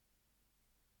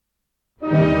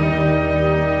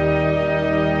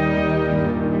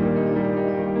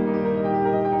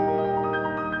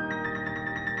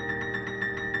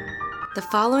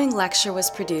following lecture was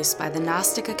produced by the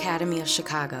Gnostic Academy of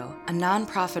Chicago, a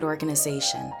nonprofit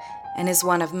organization, and is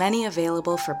one of many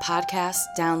available for podcast,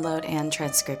 download, and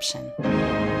transcription.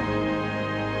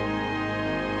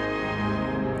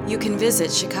 You can visit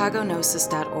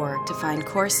chicagognosis.org to find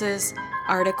courses,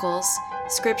 articles,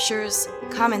 scriptures,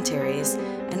 commentaries,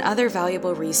 and other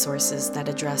valuable resources that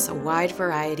address a wide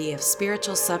variety of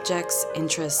spiritual subjects,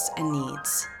 interests, and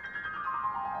needs.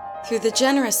 Through the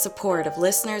generous support of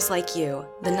listeners like you,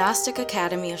 the Gnostic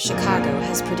Academy of Chicago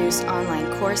has produced online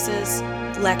courses,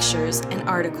 lectures, and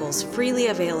articles freely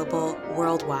available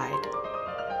worldwide.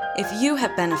 If you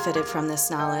have benefited from this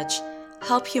knowledge,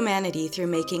 help humanity through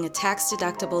making a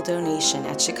tax-deductible donation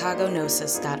at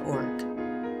chicagognosis.org.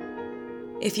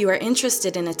 If you are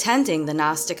interested in attending the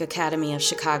Gnostic Academy of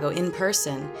Chicago in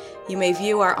person, you may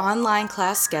view our online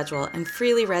class schedule and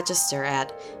freely register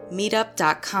at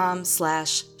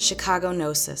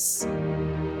meetup.com/chicagognosis.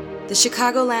 The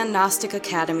Chicagoland Gnostic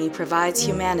Academy provides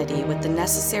humanity with the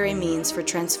necessary means for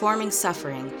transforming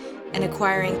suffering and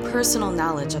acquiring personal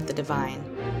knowledge of the divine.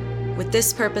 With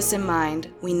this purpose in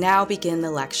mind, we now begin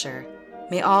the lecture.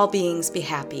 May all beings be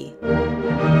happy.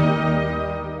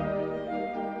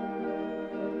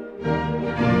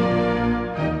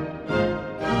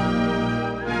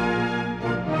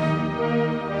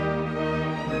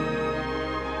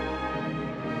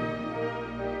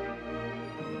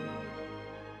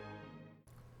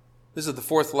 This is the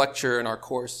fourth lecture in our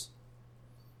course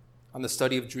on the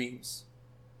study of dreams.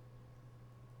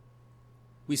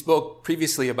 We spoke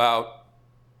previously about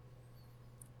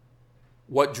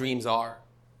what dreams are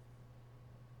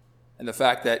and the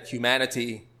fact that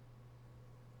humanity,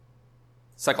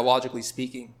 psychologically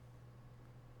speaking,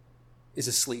 is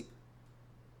asleep.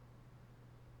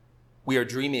 We are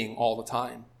dreaming all the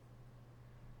time.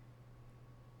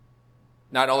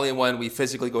 Not only when we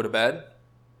physically go to bed,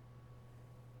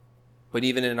 but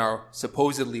even in our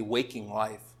supposedly waking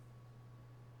life.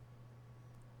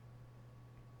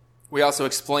 We also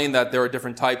explained that there are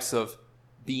different types of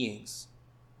beings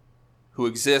who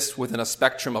exist within a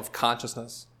spectrum of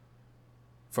consciousness,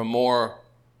 from more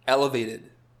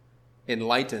elevated,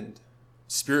 enlightened,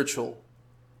 spiritual,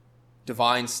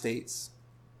 divine states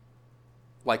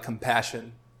like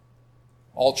compassion,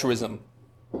 altruism,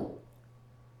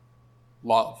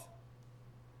 love,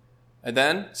 and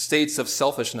then states of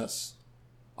selfishness,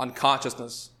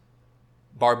 unconsciousness,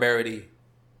 barbarity,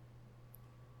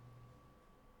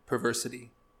 perversity.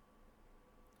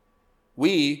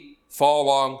 We fall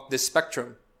along this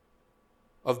spectrum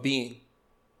of being.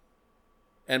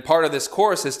 And part of this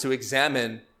course is to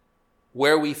examine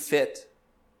where we fit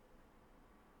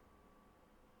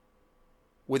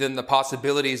within the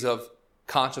possibilities of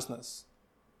consciousness,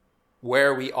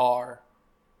 where we are,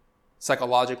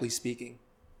 psychologically speaking.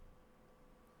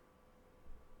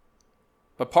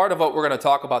 But part of what we're going to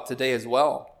talk about today as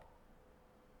well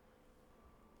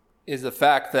is the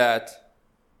fact that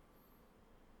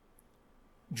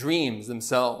dreams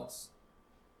themselves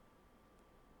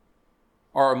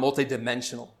are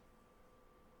multidimensional.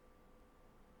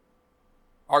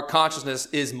 Our consciousness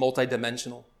is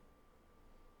multidimensional,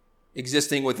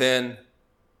 existing within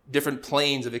different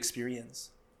planes of experience.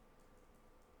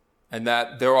 And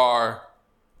that there are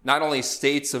not only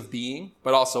states of being,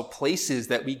 but also places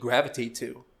that we gravitate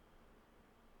to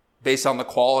based on the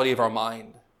quality of our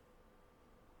mind.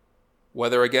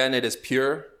 Whether, again, it is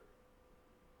pure,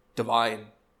 divine,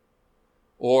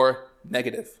 or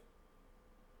negative.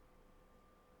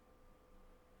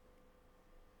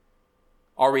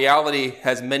 Our reality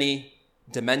has many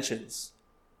dimensions,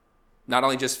 not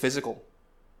only just physical.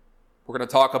 We're going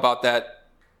to talk about that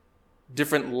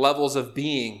different levels of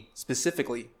being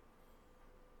specifically,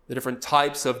 the different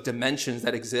types of dimensions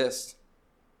that exist,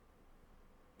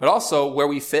 but also where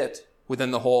we fit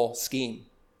within the whole scheme.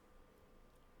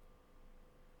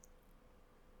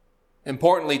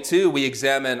 Importantly, too, we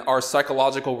examine our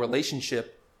psychological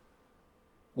relationship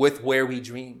with where we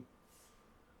dream,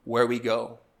 where we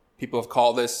go. People have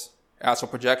called this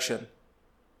astral projection,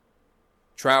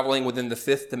 traveling within the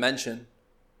fifth dimension,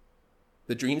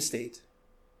 the dream state.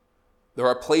 There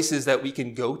are places that we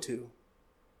can go to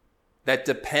that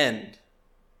depend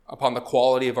upon the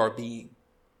quality of our being,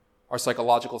 our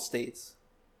psychological states.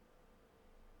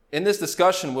 In this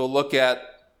discussion, we'll look at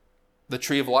the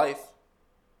Tree of Life.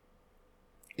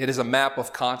 It is a map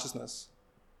of consciousness.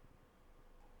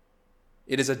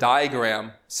 It is a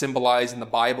diagram symbolized in the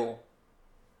Bible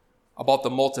about the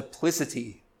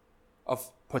multiplicity of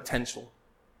potential,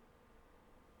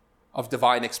 of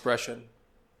divine expression,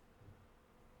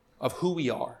 of who we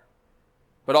are,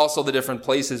 but also the different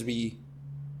places we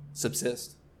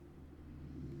subsist.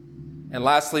 And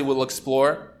lastly, we'll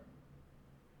explore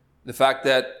the fact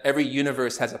that every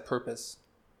universe has a purpose.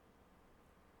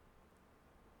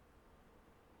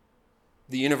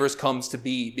 The universe comes to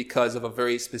be because of a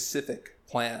very specific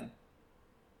plan.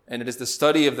 And it is the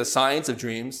study of the science of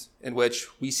dreams in which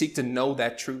we seek to know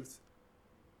that truth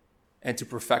and to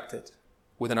perfect it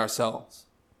within ourselves.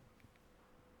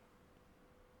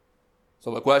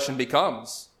 So the question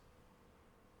becomes,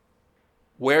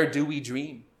 where do we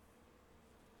dream?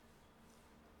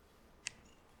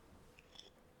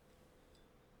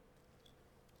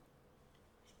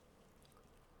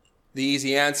 The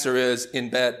easy answer is in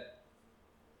bed.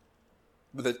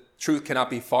 But the truth cannot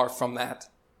be far from that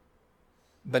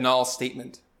banal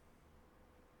statement.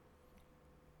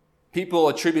 People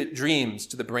attribute dreams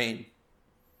to the brain,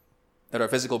 that our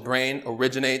physical brain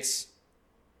originates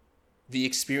the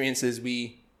experiences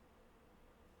we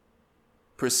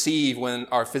perceive when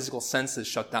our physical senses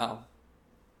shut down.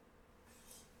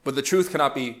 But the truth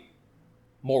cannot be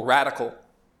more radical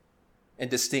and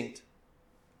distinct.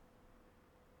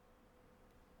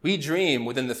 We dream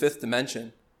within the fifth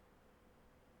dimension,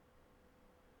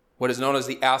 what is known as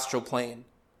the astral plane.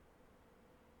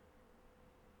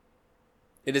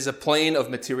 It is a plane of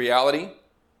materiality,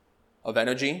 of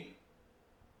energy,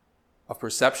 of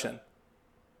perception.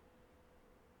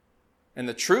 And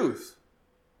the truth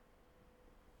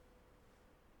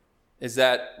is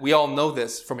that we all know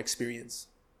this from experience.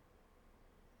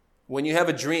 When you have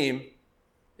a dream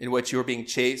in which you're being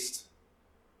chased,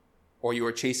 or you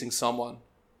are chasing someone,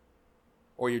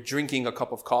 or you're drinking a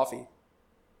cup of coffee,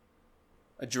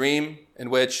 a dream in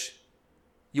which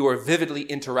you are vividly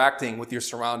interacting with your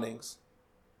surroundings,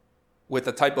 with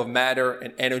a type of matter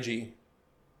and energy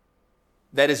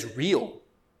that is real.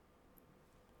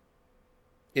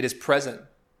 It is present.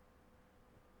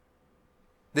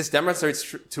 This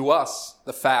demonstrates to us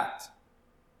the fact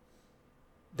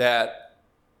that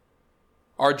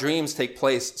our dreams take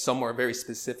place somewhere very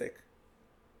specific.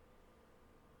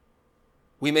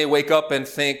 We may wake up and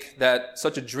think that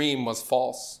such a dream was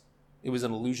false. It was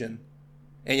an illusion.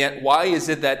 And yet, why is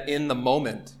it that in the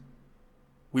moment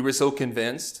we were so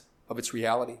convinced of its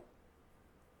reality?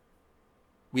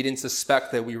 We didn't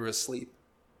suspect that we were asleep,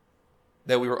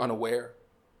 that we were unaware.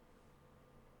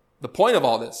 The point of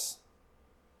all this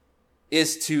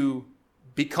is to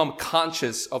become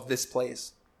conscious of this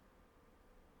place,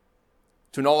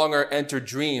 to no longer enter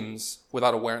dreams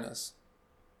without awareness,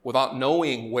 without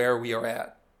knowing where we are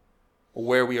at, or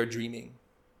where we are dreaming,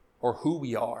 or who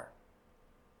we are.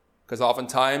 Because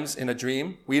oftentimes in a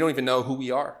dream, we don't even know who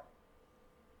we are.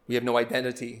 We have no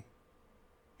identity,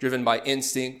 driven by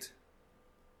instinct,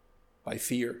 by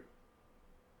fear,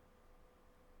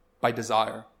 by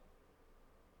desire.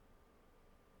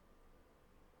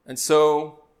 And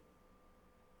so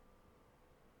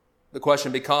the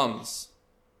question becomes,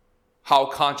 how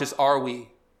conscious are we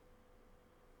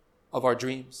of our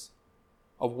dreams,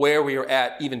 of where we are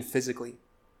at even physically?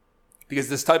 Because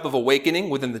this type of awakening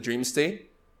within the dream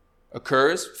state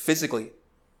occurs physically,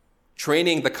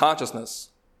 training the consciousness,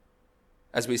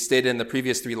 as we stated in the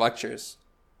previous 3 lectures,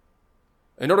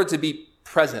 in order to be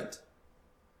present,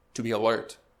 to be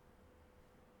alert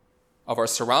of our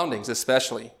surroundings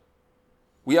especially.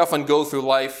 We often go through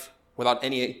life without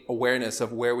any awareness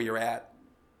of where we are at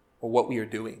or what we are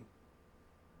doing.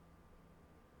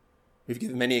 We've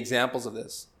given many examples of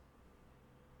this.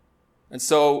 And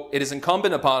so it is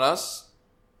incumbent upon us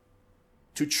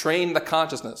to train the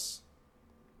consciousness,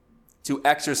 to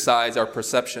exercise our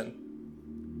perception,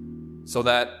 so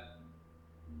that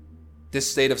this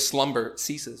state of slumber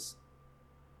ceases.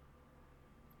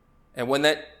 And when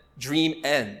that dream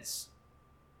ends,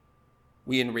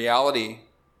 we in reality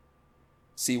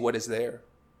see what is there.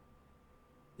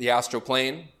 The astral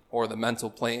plane or the mental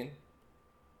plane,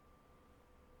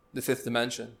 the fifth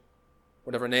dimension,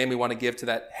 whatever name we want to give to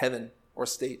that heaven or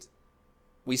state.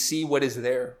 We see what is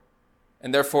there,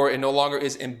 and therefore it no longer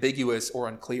is ambiguous or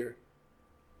unclear.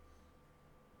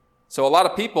 So a lot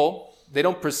of people, they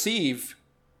don't perceive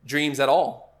dreams at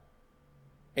all.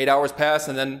 8 hours pass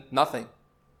and then nothing.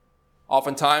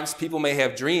 Oftentimes people may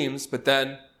have dreams, but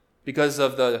then because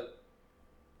of the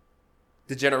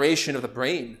degeneration of the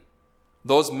brain,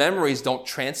 those memories don't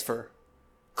transfer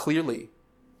clearly.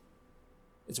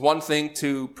 It's one thing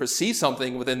to perceive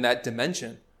something within that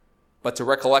dimension, but to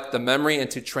recollect the memory and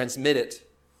to transmit it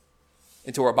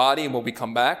into our body and when we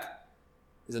come back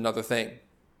is another thing.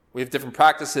 We have different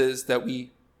practices that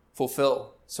we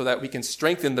fulfill so that we can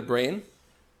strengthen the brain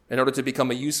in order to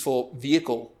become a useful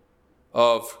vehicle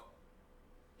of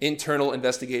internal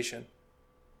investigation.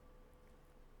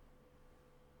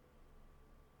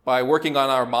 By working on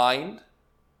our mind,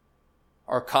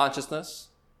 our consciousness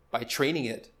by training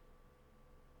it,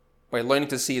 by learning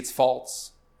to see its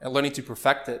faults and learning to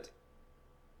perfect it,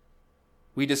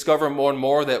 we discover more and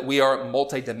more that we are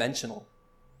multidimensional.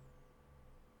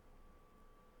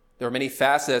 There are many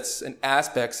facets and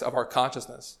aspects of our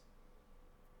consciousness.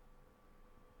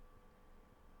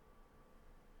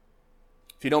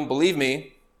 If you don't believe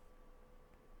me,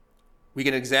 we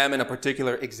can examine a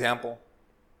particular example.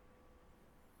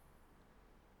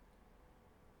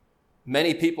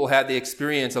 Many people had the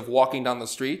experience of walking down the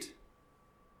street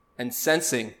and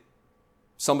sensing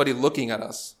somebody looking at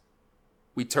us.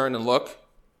 We turn and look.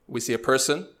 We see a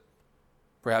person,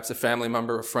 perhaps a family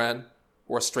member, a friend,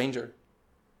 or a stranger.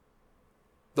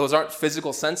 Those aren't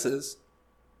physical senses.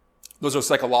 Those are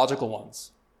psychological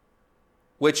ones,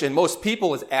 which in most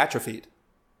people is atrophied.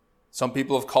 Some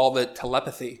people have called it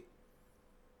telepathy,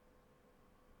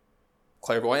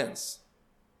 clairvoyance,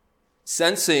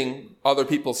 sensing other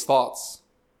people's thoughts.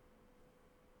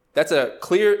 That's a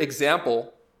clear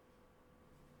example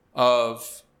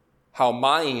of how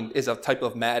mind is a type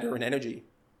of matter and energy.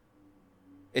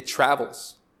 It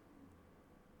travels.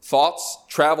 Thoughts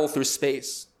travel through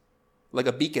space like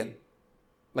a beacon,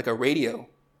 like a radio.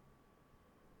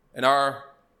 And our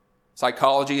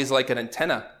psychology is like an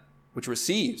antenna which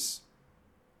receives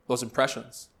those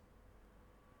impressions.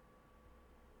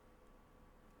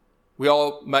 We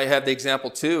all might have the example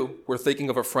too. We're thinking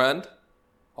of a friend,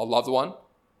 a loved one,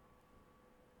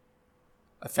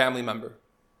 a family member.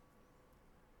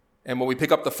 And when we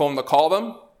pick up the phone to call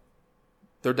them,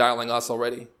 they're dialing us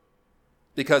already.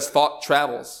 Because thought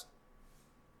travels.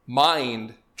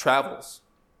 Mind travels.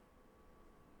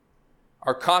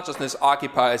 Our consciousness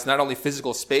occupies not only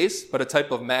physical space, but a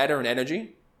type of matter and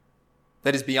energy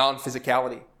that is beyond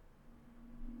physicality,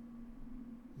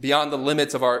 beyond the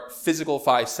limits of our physical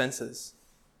five senses.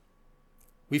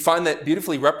 We find that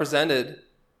beautifully represented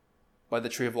by the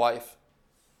Tree of Life.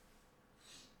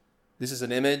 This is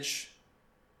an image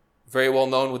very well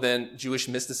known within Jewish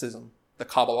mysticism, the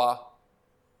Kabbalah.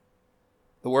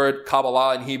 The word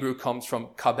Kabbalah in Hebrew comes from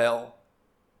kabel,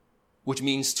 which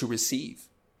means to receive.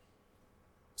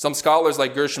 Some scholars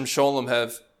like Gershom Scholem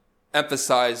have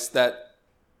emphasized that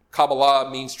Kabbalah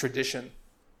means tradition,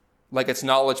 like it's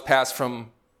knowledge passed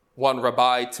from one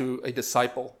rabbi to a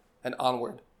disciple and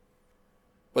onward.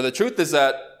 But the truth is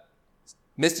that,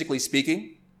 mystically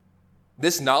speaking,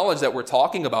 this knowledge that we're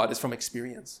talking about is from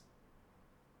experience.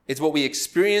 It's what we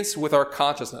experience with our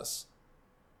consciousness.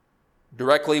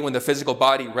 Directly when the physical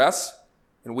body rests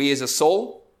and we as a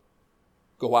soul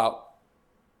go out.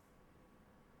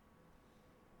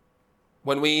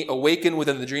 When we awaken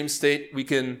within the dream state, we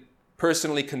can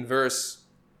personally converse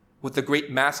with the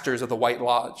great masters of the White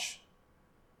Lodge.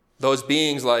 Those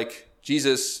beings like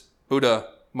Jesus, Buddha,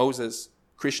 Moses,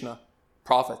 Krishna,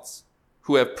 prophets,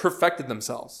 who have perfected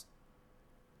themselves.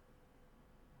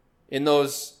 In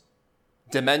those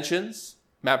dimensions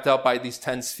mapped out by these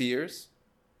 10 spheres,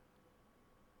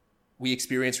 we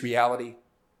experience reality,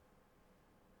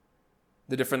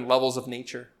 the different levels of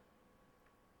nature.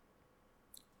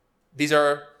 These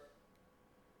are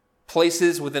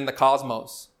places within the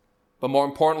cosmos, but more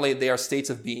importantly, they are states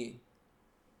of being.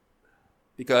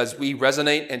 Because we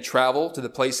resonate and travel to the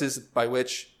places by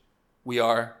which we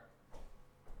are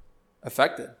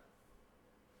affected.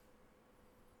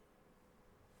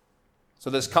 So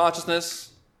this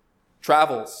consciousness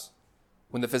travels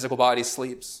when the physical body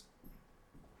sleeps.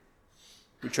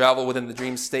 We travel within the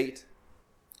dream state,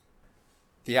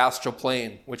 the astral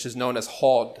plane, which is known as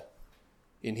Hod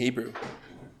in Hebrew.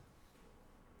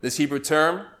 This Hebrew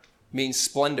term means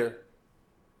splendor.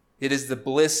 It is the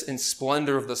bliss and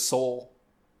splendor of the soul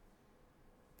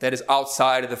that is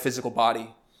outside of the physical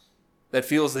body, that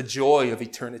feels the joy of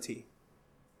eternity,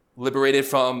 liberated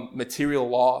from material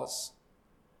laws,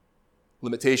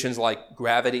 limitations like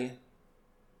gravity,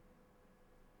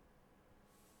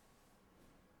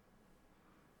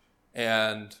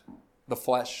 and the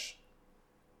flesh.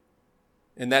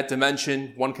 In that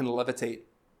dimension, one can levitate,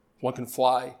 one can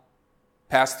fly,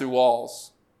 pass through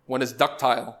walls. One is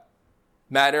ductile.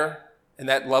 Matter in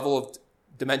that level of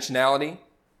dimensionality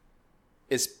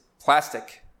is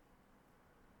plastic,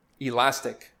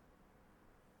 elastic.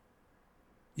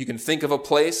 You can think of a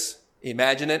place,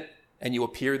 imagine it, and you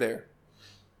appear there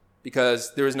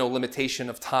because there is no limitation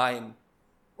of time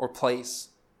or place.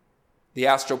 The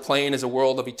astral plane is a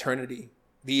world of eternity,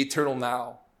 the eternal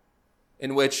now,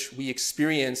 in which we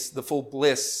experience the full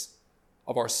bliss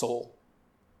of our soul,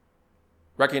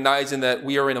 recognizing that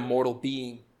we are an immortal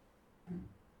being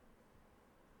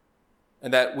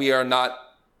and that we are not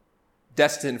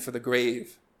destined for the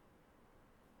grave.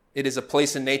 It is a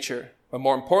place in nature But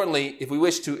more importantly, if we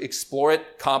wish to explore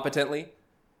it competently,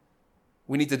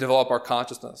 we need to develop our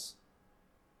consciousness.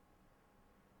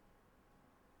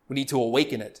 We need to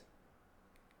awaken it.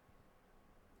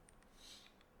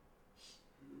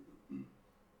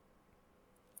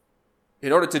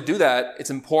 In order to do that,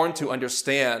 it's important to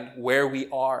understand where we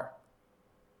are.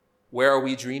 Where are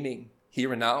we dreaming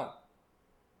here and now?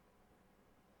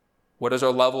 What is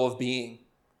our level of being?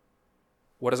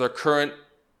 What is our current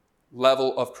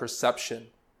level of perception?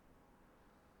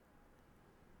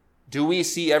 Do we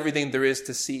see everything there is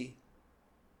to see?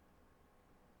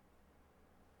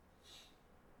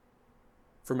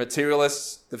 For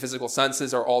materialists, the physical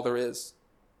senses are all there is.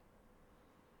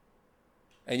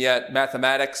 And yet,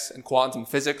 mathematics and quantum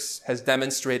physics has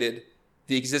demonstrated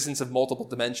the existence of multiple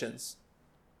dimensions.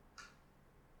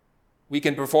 We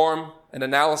can perform an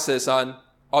analysis on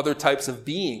other types of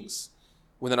beings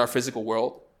within our physical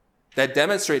world that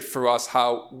demonstrate for us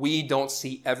how we don't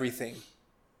see everything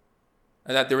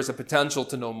and that there is a potential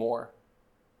to know more.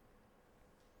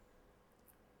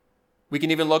 We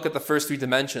can even look at the first three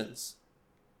dimensions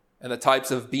and the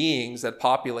types of beings that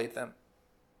populate them.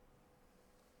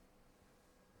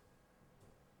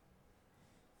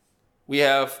 We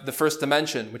have the first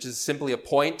dimension, which is simply a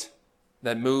point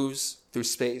that moves through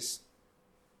space.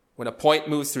 When a point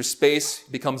moves through space,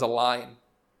 it becomes a line.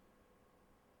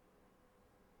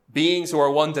 Beings who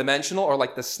are one-dimensional are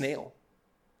like the snail.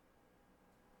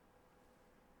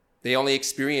 They only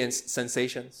experience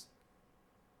sensations.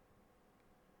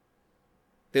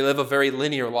 They live a very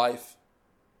linear life.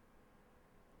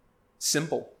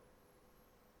 Simple.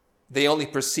 They only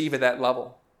perceive at that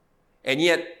level. And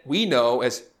yet, we know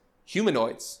as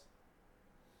humanoids,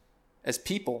 as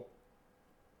people,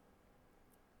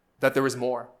 that there is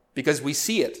more. Because we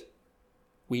see it,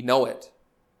 we know it,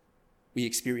 we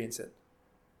experience it.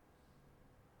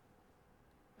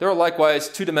 There are likewise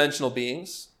two-dimensional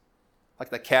beings, like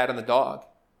the cat and the dog,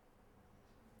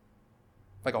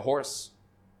 like a horse.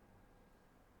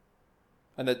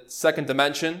 And the second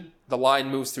dimension, the line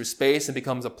moves through space and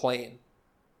becomes a plane.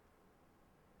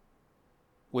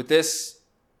 With this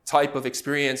type of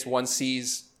experience, one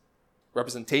sees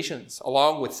representations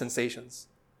along with sensations,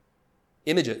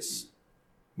 images,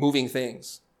 moving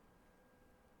things.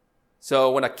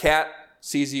 So when a cat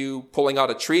sees you pulling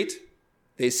out a treat,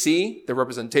 they see the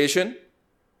representation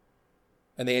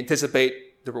and they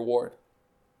anticipate the reward.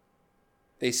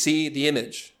 They see the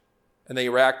image and they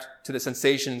react to the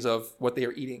sensations of what they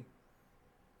are eating.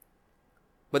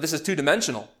 But this is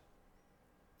two-dimensional.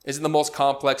 It's the most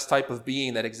complex type of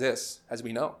being that exists, as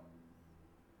we know.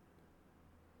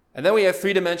 And then we have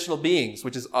three-dimensional beings,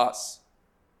 which is us.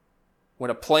 When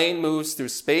a plane moves through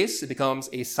space, it becomes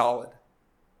a solid.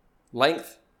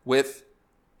 Length, width,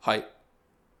 height.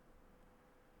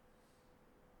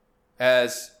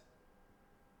 As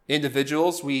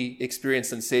individuals, we experience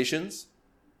sensations,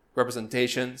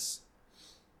 representations,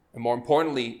 and more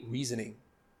importantly, reasoning.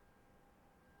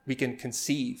 We can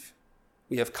conceive.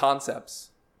 We have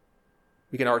concepts.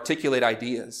 We can articulate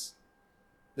ideas.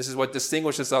 This is what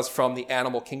distinguishes us from the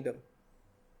animal kingdom.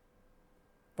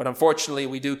 But unfortunately,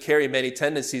 we do carry many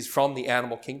tendencies from the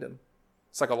animal kingdom,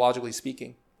 psychologically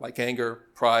speaking, like anger,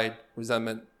 pride,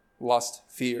 resentment, lust,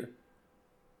 fear.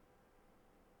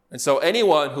 And so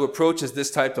anyone who approaches this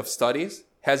type of studies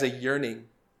has a yearning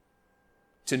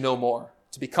to know more,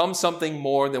 to become something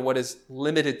more than what is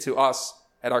limited to us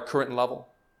at our current level.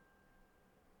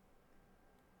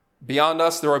 Beyond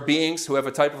us, there are beings who have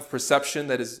a type of perception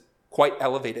that is quite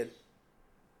elevated,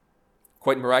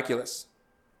 quite miraculous.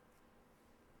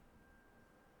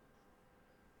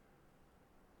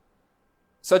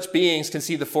 Such beings can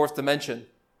see the fourth dimension.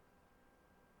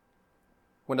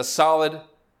 When a solid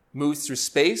moves through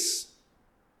space,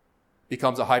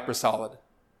 becomes a hypersolid.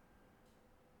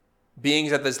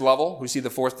 Beings at this level who see the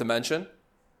fourth dimension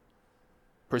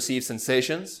perceive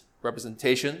sensations,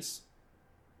 representations,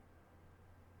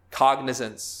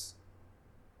 cognizance,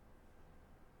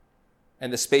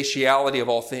 and the spatiality of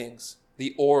all things,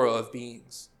 the aura of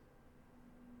beings.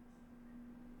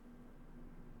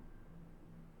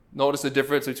 Notice the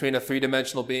difference between a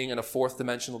three-dimensional being and a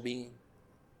fourth-dimensional being.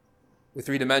 With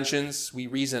three dimensions, we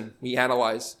reason, we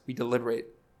analyze, we deliberate.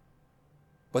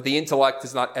 But the intellect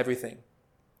is not everything.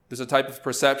 There's a type of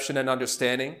perception and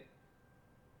understanding,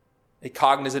 a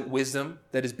cognizant wisdom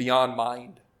that is beyond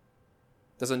mind.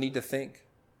 Doesn't need to think.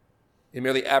 It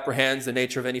merely apprehends the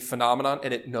nature of any phenomenon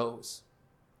and it knows.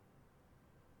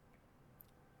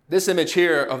 This image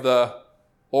here of the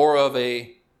aura of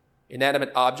an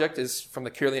inanimate object is from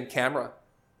the Kirlian camera.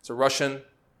 It's a Russian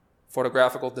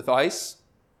photographical device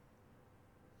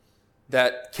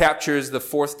that captures the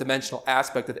fourth dimensional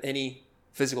aspect of any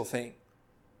physical thing.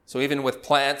 So even with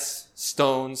plants,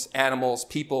 stones, animals,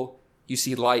 people, you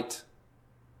see light,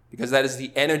 because that is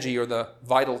the energy or the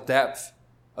vital depth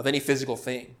of any physical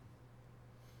thing.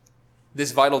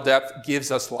 This vital depth gives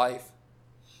us life.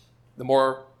 The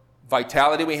more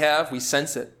vitality we have, we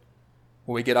sense it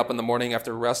when we get up in the morning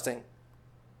after resting,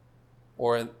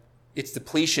 or its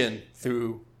depletion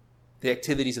through the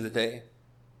activities of the day.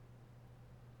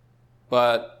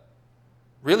 But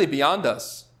really beyond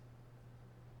us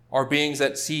are beings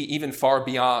that see even far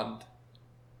beyond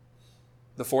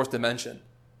the fourth dimension.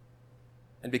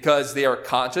 And because they are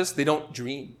conscious, they don't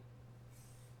dream.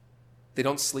 They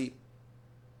don't sleep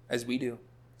as we do,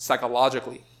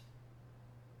 psychologically.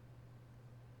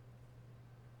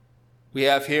 We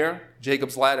have here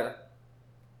Jacob's ladder,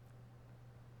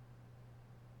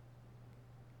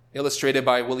 illustrated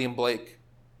by William Blake,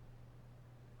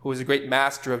 who was a great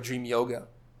master of dream yoga.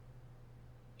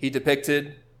 He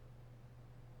depicted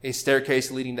a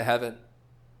staircase leading to heaven,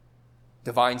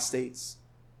 divine states,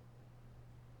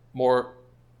 more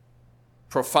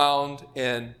profound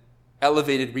and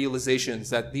elevated realizations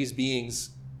that these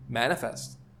beings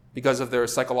manifest because of their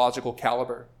psychological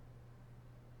caliber,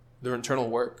 their internal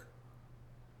work.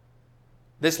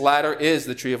 This ladder is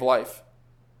the tree of life,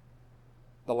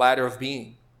 the ladder of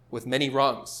being, with many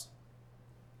rungs.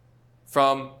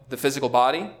 From the physical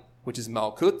body, which is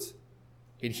Malkut,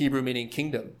 in Hebrew meaning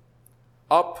kingdom,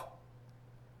 up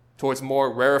towards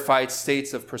more rarefied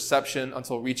states of perception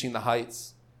until reaching the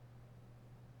heights.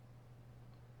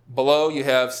 Below, you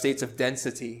have states of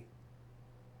density,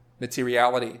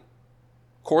 materiality,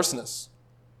 coarseness.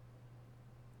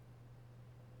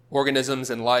 Organisms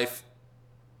and life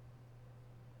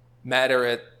matter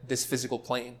at this physical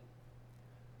plane.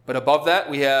 But above that,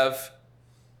 we have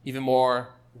even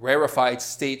more rarefied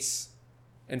states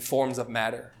and forms of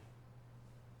matter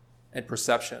and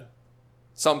perception.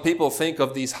 Some people think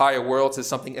of these higher worlds as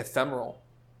something ephemeral,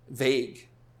 vague,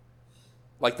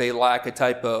 like they lack a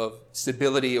type of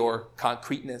stability or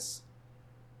concreteness.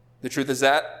 The truth is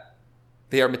that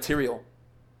they are material,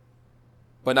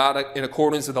 but not in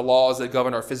accordance with the laws that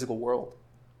govern our physical world.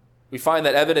 We find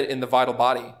that evident in the vital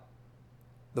body,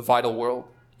 the vital world.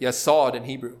 Yesod in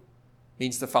Hebrew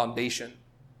means the foundation.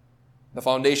 The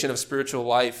foundation of spiritual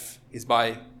life is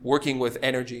by working with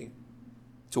energy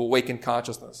to awaken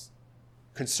consciousness,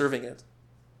 conserving it,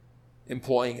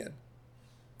 employing it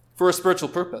for a spiritual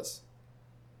purpose.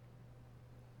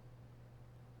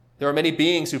 There are many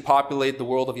beings who populate the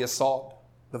world of Yesod,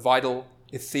 the vital,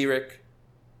 etheric,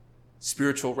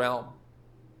 spiritual realm.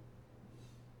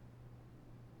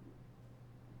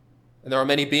 And there are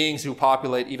many beings who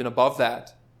populate even above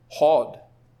that, Hod,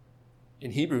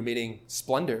 in Hebrew meaning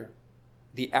splendor,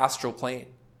 the astral plane.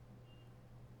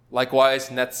 Likewise,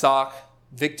 Netzach,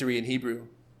 victory in Hebrew,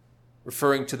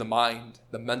 referring to the mind,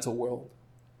 the mental world.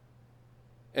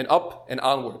 And up and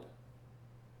onward.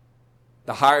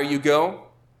 The higher you go,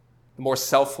 the more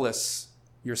selfless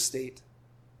your state.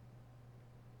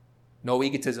 No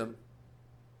egotism,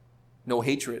 no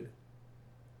hatred,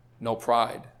 no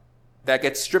pride. That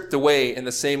gets stripped away in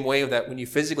the same way that when you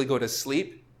physically go to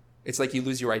sleep, it's like you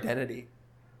lose your identity.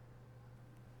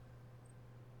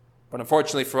 But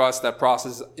unfortunately for us, that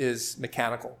process is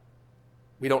mechanical.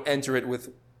 We don't enter it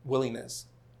with willingness.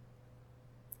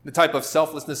 The type of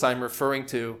selflessness I'm referring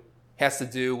to has to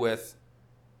do with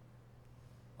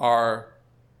our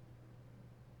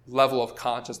level of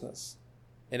consciousness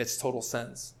in its total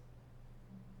sense.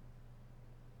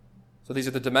 So these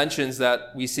are the dimensions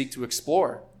that we seek to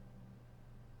explore.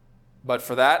 But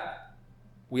for that,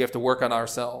 we have to work on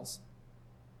ourselves,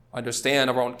 understand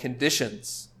our own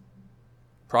conditions,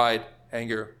 pride,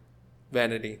 anger,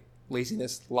 vanity,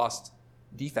 laziness, lust,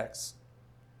 defects.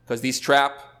 Because these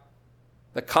trap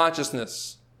the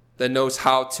consciousness that knows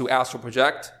how to astral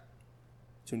project,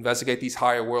 to investigate these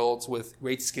higher worlds with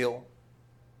great skill,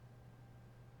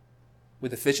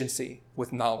 with efficiency,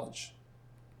 with knowledge.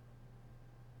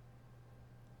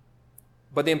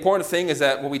 But the important thing is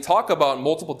that when we talk about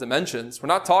multiple dimensions, we're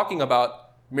not talking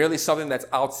about merely something that's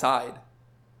outside.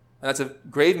 And that's a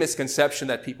grave misconception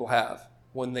that people have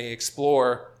when they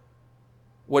explore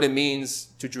what it means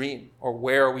to dream, or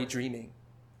where are we dreaming?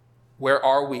 Where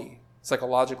are we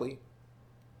psychologically?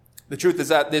 The truth is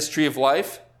that this tree of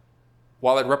life,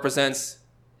 while it represents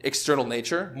external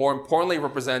nature, more importantly, it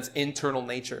represents internal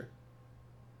nature.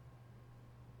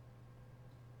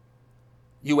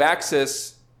 You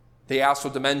access the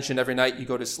astral dimension every night you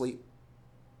go to sleep.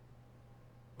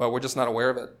 But we're just not aware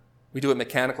of it. We do it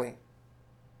mechanically,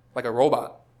 like a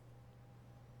robot.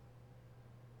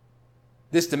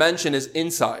 This dimension is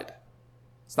inside.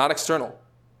 It's not external.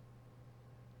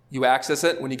 You access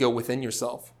it when you go within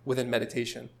yourself, within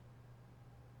meditation.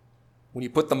 When you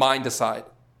put the mind aside.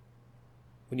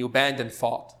 When you abandon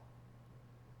thought.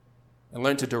 And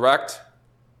learn to direct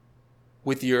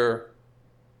with your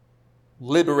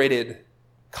liberated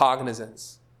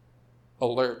cognizance,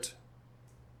 alert,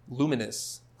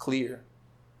 luminous, clear,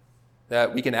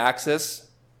 that we can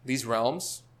access these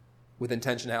realms with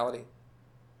intentionality,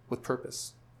 with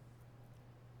purpose.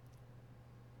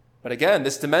 But again,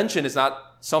 this dimension is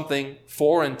not something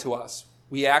foreign to us.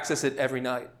 We access it every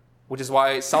night, which is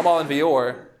why Samal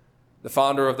Vior, the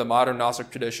founder of the modern Gnostic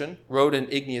tradition, wrote in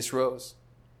Igneous Rose.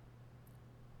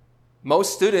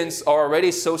 Most students are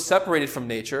already so separated from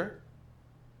nature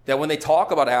that when they talk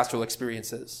about astral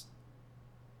experiences,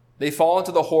 they fall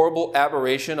into the horrible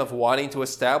aberration of wanting to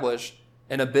establish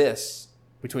an abyss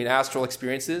between astral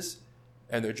experiences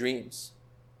and their dreams.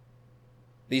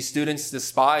 These students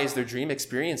despise their dream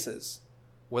experiences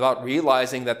without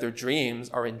realizing that their dreams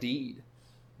are indeed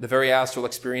the very astral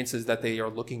experiences that they are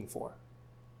looking for.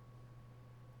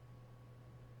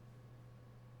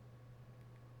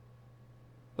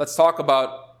 Let's talk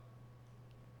about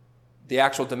the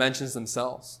actual dimensions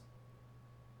themselves.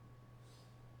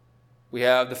 We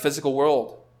have the physical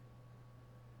world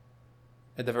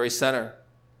at the very center,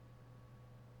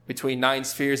 between 9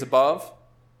 spheres above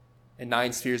and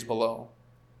 9 spheres below.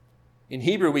 In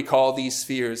Hebrew, we call these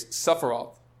spheres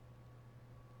sephiroth.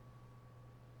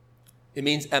 It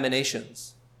means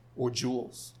emanations or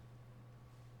jewels.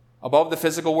 Above the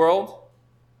physical world,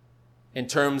 in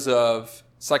terms of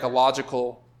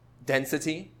psychological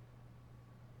density,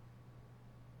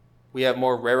 we have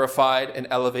more rarefied and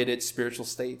elevated spiritual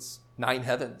states, 9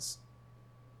 heavens.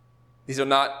 These are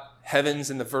not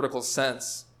heavens in the vertical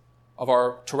sense of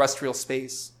our terrestrial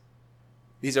space.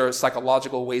 These are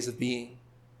psychological ways of being.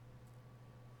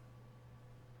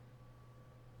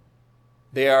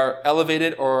 They are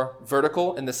elevated or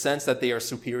vertical in the sense that they are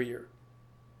superior.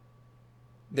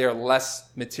 They are less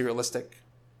materialistic,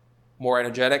 more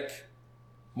energetic,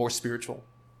 more spiritual.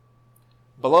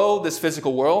 Below this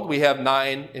physical world, we have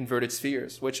 9 inverted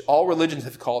spheres, which all religions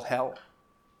have called hell.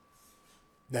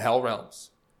 The hell realms.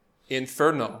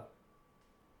 Inferno.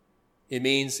 It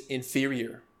means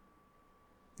inferior.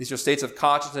 These are states of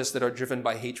consciousness that are driven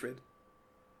by hatred,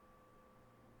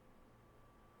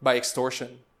 by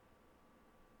extortion,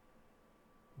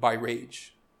 by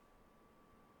rage.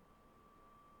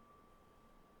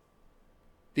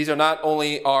 These are not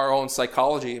only our own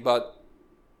psychology, but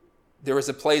there is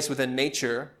a place within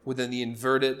nature, within the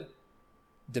inverted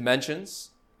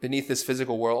dimensions, beneath this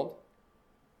physical world,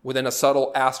 within a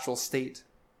subtle astral state,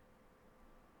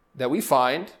 that we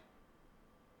find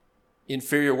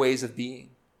inferior ways of being.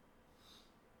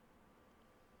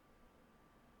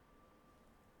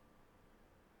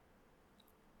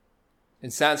 In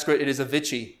Sanskrit, it is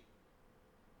Avicii.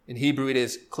 In Hebrew, it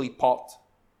is Klipot,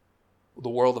 the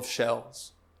world of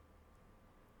shells.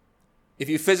 If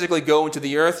you physically go into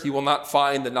the earth, you will not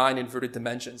find the 9 inverted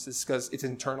dimensions. It's because it's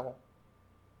internal.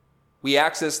 We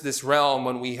access this realm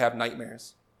when we have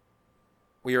nightmares.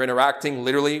 We are interacting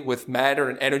literally with matter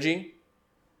and energy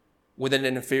within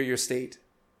an inferior state,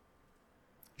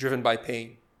 driven by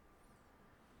pain.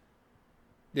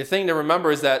 The thing to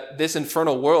remember is that this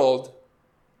infernal world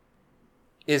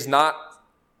is not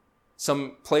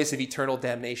some place of eternal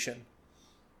damnation.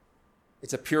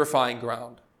 It's a purifying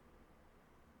ground.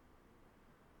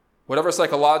 Whatever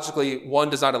psychologically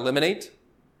one does not eliminate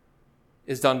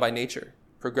is done by nature,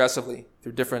 progressively,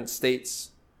 through different states,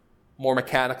 more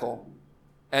mechanical,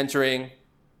 entering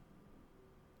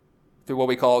through what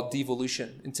we call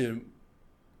devolution into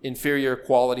inferior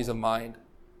qualities of mind.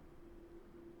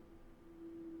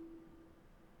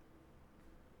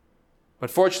 But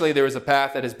fortunately, there is a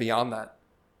path that is beyond that,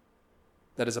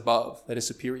 that is above, that is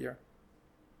superior.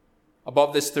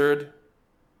 Above this 3rd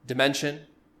dimension,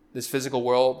 this physical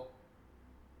world,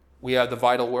 we have the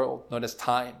vital world, known as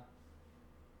time,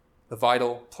 the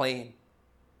vital plane.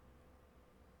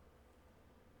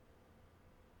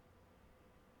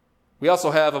 We also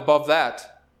have above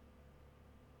that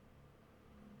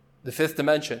the 5th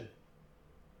dimension,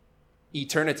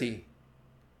 eternity.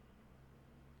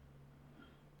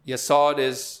 Yesod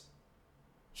is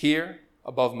here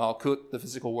above Malkut, the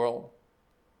physical world.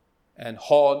 And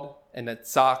Hod and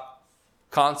Netzach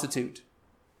constitute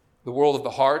the world of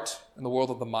the heart and the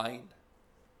world of the mind.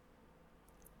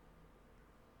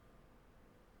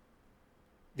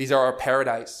 These are our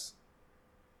paradise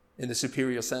in the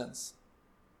superior sense.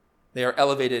 They are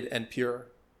elevated and pure.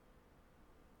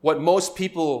 What most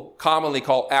people commonly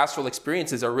call astral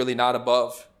experiences are really not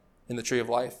above in the Tree of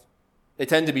Life. They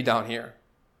tend to be down here.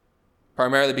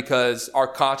 primarily because our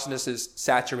consciousness is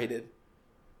saturated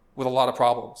with a lot of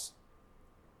problems,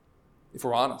 if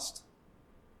we're honest.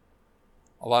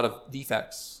 A lot of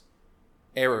defects,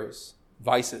 errors,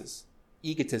 vices,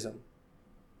 egotism.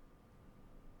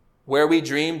 Where we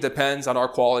dream depends on our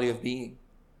quality of being.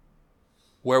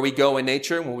 Where we go in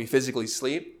nature when we physically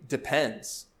sleep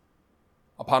depends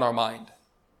upon our mind.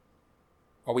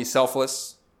 Are we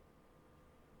selfless?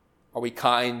 Are we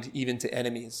kind even to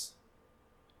enemies?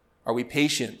 Are we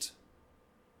patient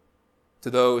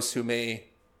to those who may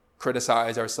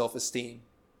criticize our self-esteem?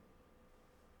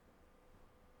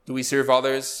 Do we serve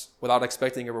others without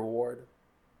expecting a reward?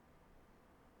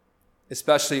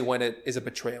 Especially when it is a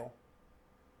betrayal.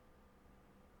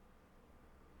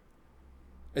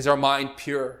 Is our mind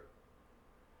pure?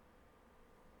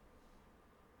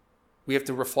 We have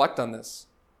to reflect on this.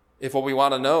 If what we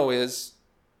want to know is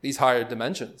these higher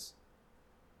dimensions,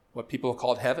 what people have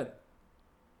called heaven.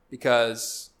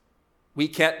 Because we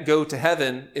can't go to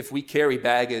heaven if we carry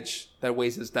baggage that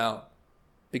weighs us down.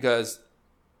 Because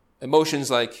emotions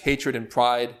like hatred and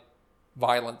pride,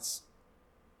 violence,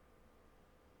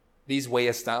 these weigh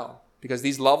us down. Because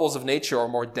these levels of nature are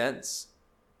more dense.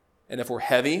 And if we're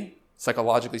heavy,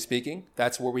 psychologically speaking,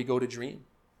 that's where we go to dream.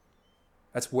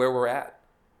 That's where we're at.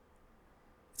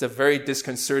 It's a very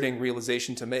disconcerting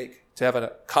realization to make, to have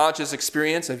a conscious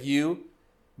experience of you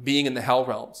being in the hell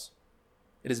realms.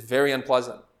 It is very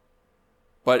unpleasant,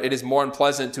 but it is more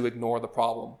unpleasant to ignore the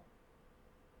problem.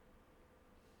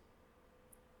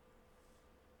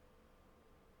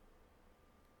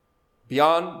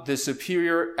 Beyond the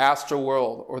superior astral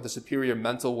world or the superior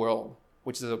mental world,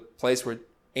 which is a place where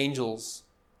angels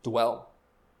dwell,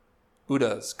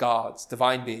 Buddhas, gods,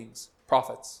 divine beings,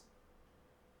 prophets,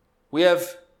 we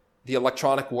have the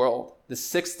electronic world, the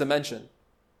sixth dimension,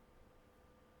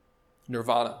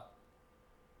 nirvana.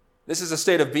 This is a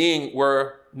state of being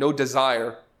where no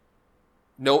desire,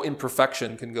 no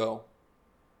imperfection can go.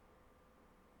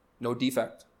 No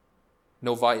defect,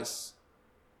 no vice.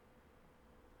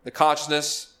 The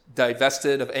consciousness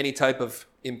divested of any type of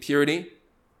impurity,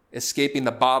 escaping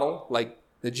the bottle like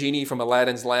the genie from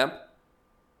Aladdin's lamp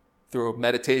through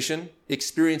meditation,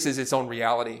 experiences its own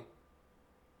reality,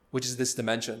 which is this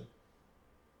dimension,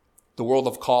 the world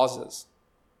of causes.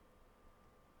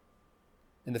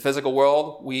 In the physical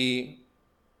world, we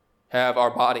have our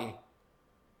body.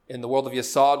 In the world of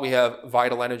Yasod, we have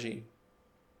vital energy.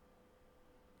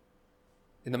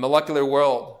 In the molecular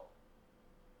world,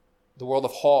 the world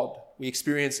of Hod, we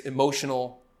experience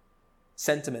emotional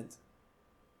sentiment,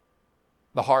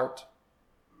 the heart.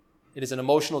 It is an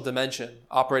emotional dimension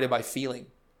operated by feeling.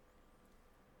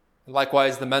 And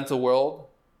likewise, the mental world,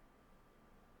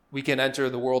 we can enter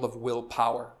the world of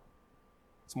willpower.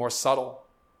 It's more subtle.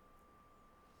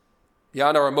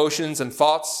 Beyond our emotions and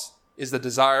thoughts is the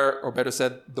desire, or better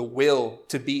said, the will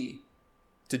to be,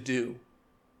 to do.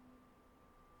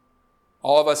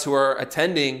 All of us who are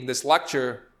attending this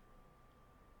lecture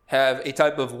have a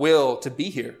type of will to be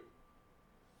here.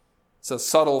 It's a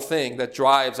subtle thing that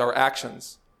drives our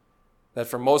actions that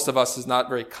for most of us is not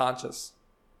very conscious.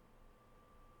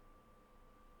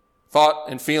 Thought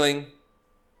and feeling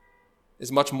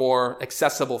is much more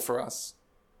accessible for us.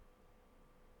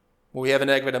 When we have a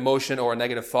negative emotion or a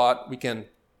negative thought, we can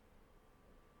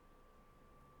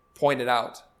point it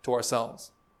out to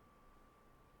ourselves.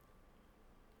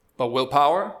 But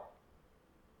willpower,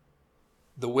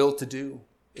 the will to do,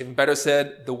 even better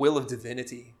said, the will of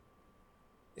divinity,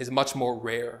 is much more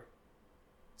rare,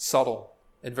 subtle,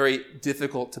 and very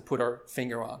difficult to put our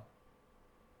finger on.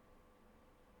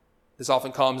 This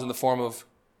often comes in the form of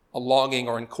a longing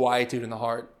or inquietude in the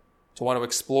heart to want to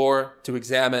explore, to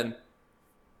examine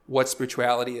what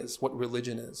spirituality is, what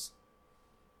religion is.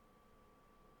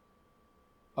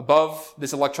 Above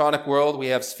this electronic world, we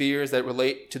have spheres that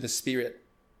relate to the spirit,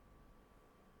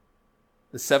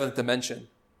 the seventh dimension.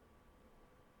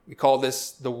 We call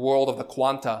this the world of the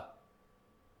quanta,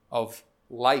 of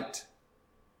light.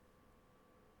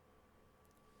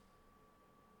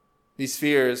 These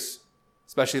spheres,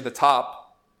 especially the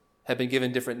top, have been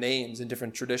given different names in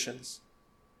different traditions.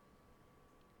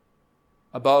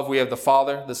 Above, we have the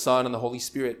Father, the Son, and the Holy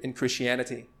Spirit in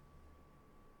Christianity.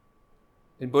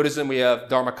 In Buddhism, we have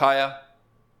Dharmakaya,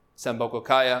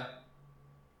 Sambhogakaya,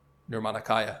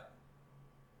 Nirmanakaya.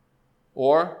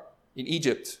 Or, in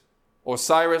Egypt,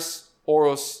 Osiris,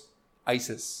 Horus,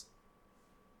 Isis.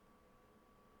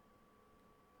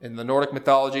 In the Nordic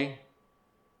mythology,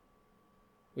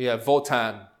 we have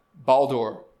Wotan,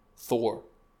 Baldur, Thor.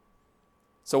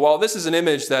 So while this is an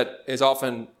image that is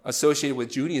often associated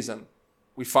with Judaism,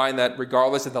 we find that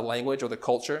regardless of the language or the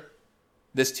culture,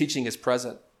 this teaching is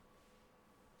present.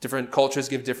 Different cultures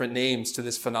give different names to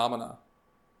this phenomena,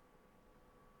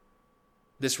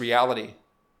 this reality.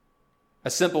 A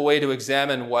simple way to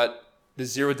examine what the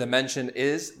zero dimension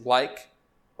is like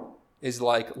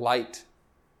light.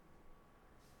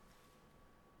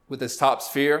 With its top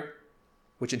sphere,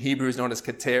 which in Hebrew is known as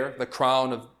Keter, the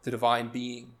crown of the divine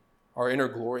being, our inner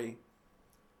glory,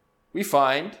 we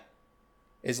find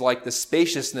is like the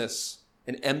spaciousness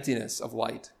and emptiness of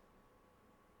light.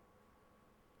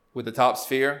 With the top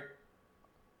sphere,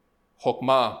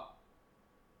 Chokmah,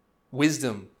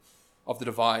 wisdom of the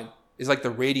divine, is like the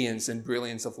radiance and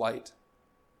brilliance of light.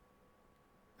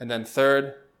 And then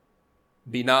third,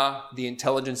 Binah, the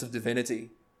intelligence of divinity,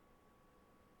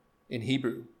 in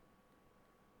Hebrew,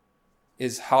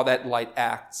 is how that light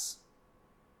acts.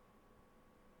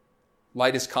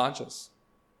 Light is conscious.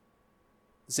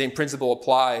 The same principle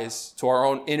applies to our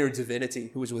own inner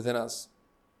divinity who is within us,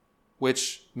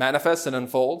 which manifests and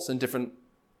unfolds in different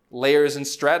layers and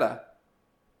strata,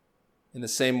 in the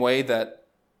same way that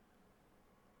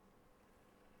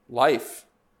life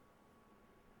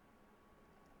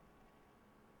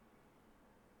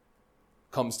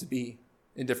comes to be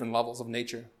in different levels of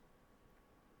nature.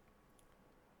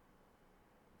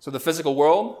 So the physical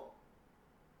world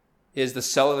is the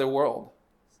cellular world.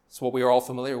 It's what we are all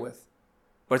familiar with.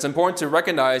 But it's important to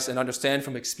recognize and understand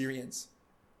from experience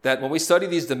that when we study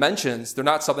these dimensions, they're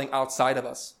not something outside of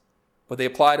us, but they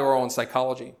apply to our own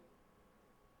psychology.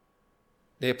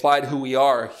 They apply to who we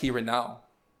are here and now.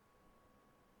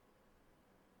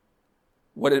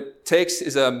 What it takes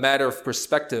is a matter of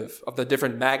perspective of the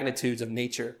different magnitudes of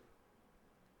nature.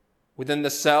 Within the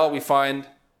cell, we find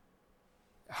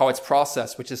how it's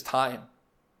processed, which is time.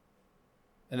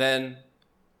 And then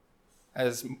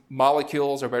as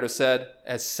molecules, or better said,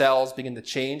 as cells begin to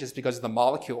change, it's because of the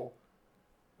molecule,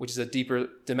 which is a deeper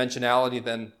dimensionality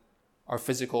than our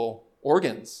physical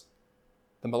organs,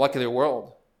 the molecular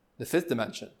world, the fifth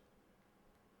dimension.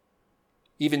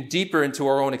 Even deeper into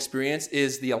our own experience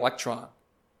is the electron,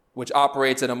 which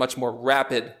operates at a much more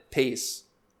rapid pace,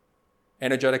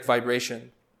 energetic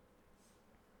vibration.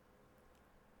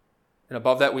 And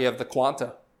above that, we have the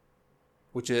quanta,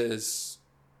 which is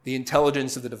the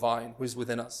intelligence of the divine who is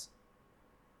within us.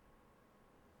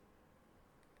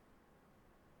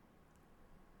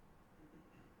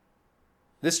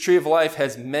 This tree of life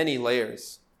has many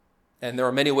layers, and there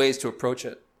are many ways to approach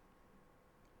it.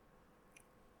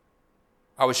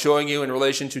 I was showing you in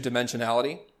relation to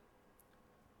dimensionality.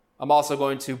 I'm also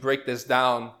going to break this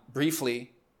down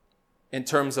briefly in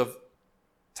terms of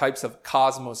types of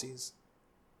cosmoses.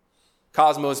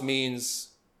 Cosmos means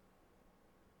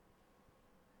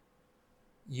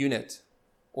unit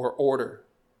or order.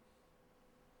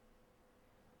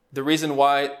 The reason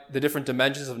why the different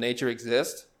dimensions of nature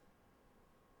exist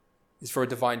is for a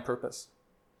divine purpose.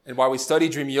 And why we study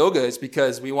dream yoga is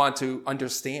because we want to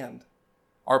understand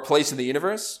our place in the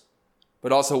universe,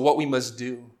 but also what we must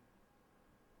do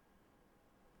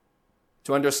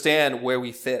to understand where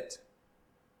we fit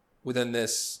within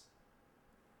this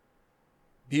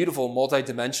beautiful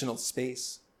multidimensional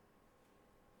space.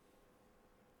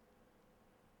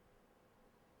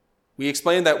 We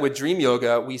explained that with dream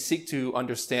yoga, we seek to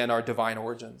understand our divine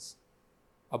origins.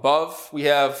 Above, we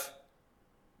have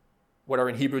what are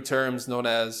in Hebrew terms known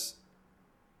as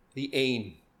the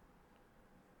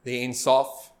Ein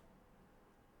Sof,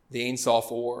 the Ein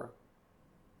Sof Or,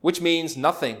 which means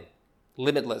nothing,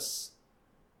 limitless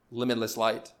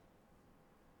light.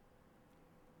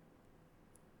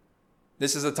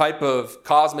 This is a type of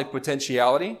cosmic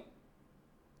potentiality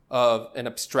of an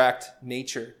abstract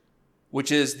nature,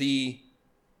 which is the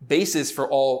basis for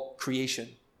all creation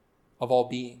of all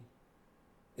being.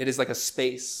 It is like a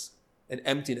space, an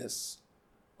emptiness,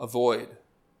 a void,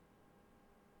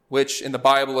 which in the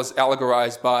Bible is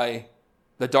allegorized by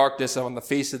the darkness on the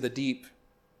face of the deep,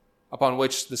 upon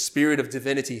which the spirit of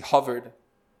divinity hovered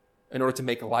in order to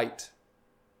make light,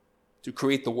 to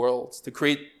create the worlds, to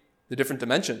create the different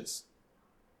dimensions.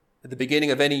 At the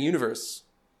beginning of any universe,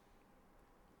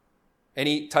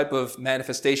 any type of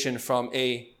manifestation from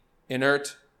a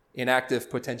inert, inactive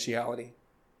potentiality.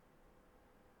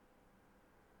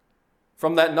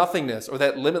 From that nothingness or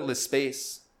that limitless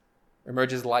space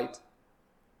emerges light.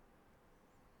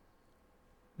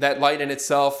 That light in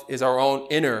itself is our own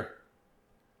inner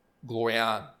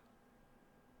glorian.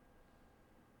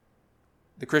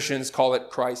 The Christians call it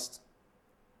Christ.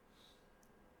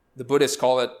 The Buddhists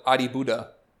call it Adi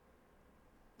Buddha.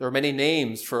 There are many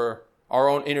names for our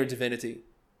own inner divinity,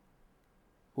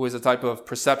 who is a type of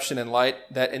perception and light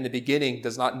that in the beginning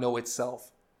does not know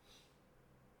itself.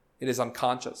 It is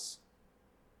unconscious.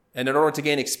 And in order to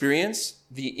gain experience,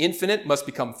 the infinite must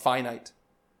become finite.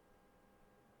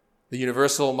 The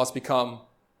universal must become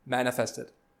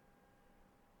manifested.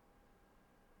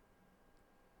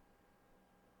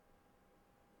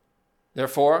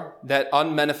 Therefore, that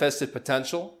unmanifested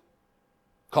potential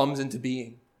comes into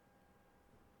being.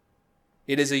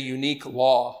 It is a unique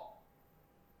law.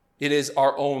 It is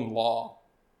our own law.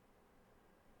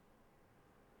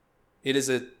 It is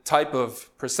a type of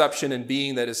perception and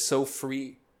being that is so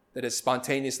free, that is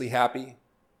spontaneously happy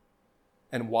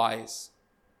and wise,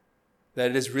 that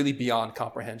it is really beyond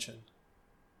comprehension.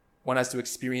 One has to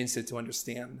experience it to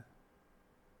understand.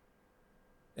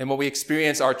 And when we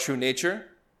experience our true nature,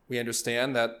 we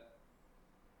understand that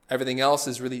everything else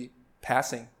is really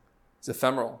passing. It's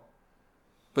ephemeral.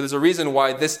 But there's a reason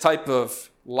why this type of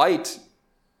light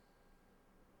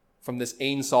from this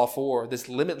Ein Sof Or, this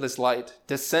limitless light,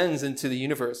 descends into the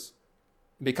universe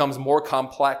and becomes more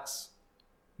complex,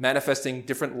 manifesting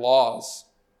different laws,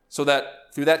 so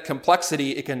that through that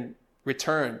complexity it can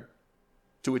return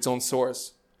to its own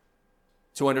source,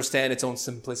 to understand its own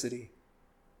simplicity,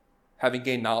 having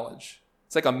gained knowledge.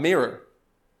 It's like a mirror.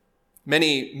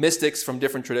 Many mystics from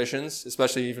different traditions,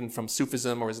 especially even from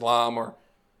Sufism or Islam or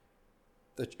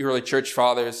the early church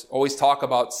fathers, always talk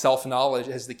about self-knowledge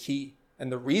as the key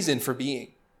and the reason for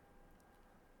being.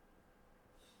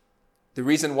 The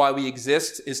reason why we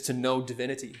exist is to know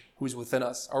divinity, who's within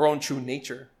us, our own true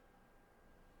nature.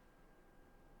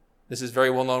 This is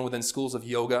very well known within schools of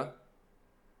yoga,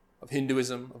 of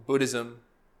Hinduism, of Buddhism,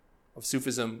 of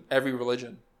Sufism. Every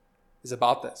religion is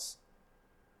about this.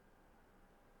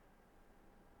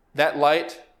 That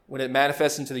light, when it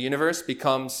manifests into the universe,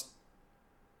 becomes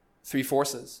three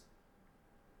forces.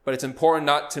 But it's important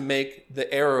not to make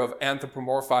the error of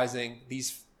anthropomorphizing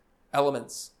these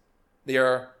elements. They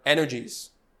are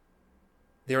energies.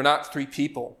 They are not three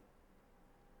people.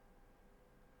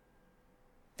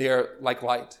 They are like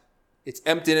light. It's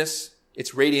emptiness,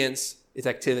 it's radiance, it's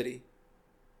activity.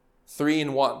 3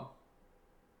 in 1.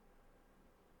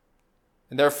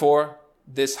 And therefore,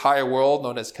 this higher world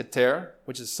known as Keter,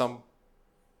 which is some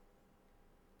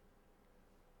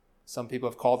people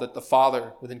have called it the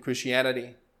Father within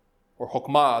Christianity, or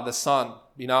Chokmah, the Son,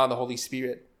 Binah, the Holy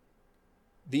Spirit.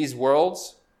 These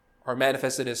worlds are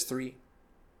manifested as 3,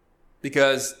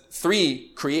 because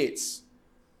 3 creates.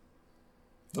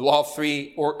 The law of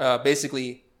 3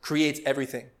 basically creates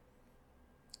everything.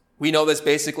 We know this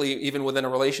basically even within a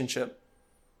relationship.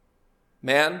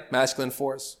 Man, masculine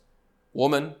force.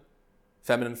 Woman,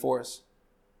 feminine force.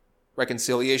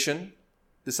 Reconciliation,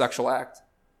 the sexual act,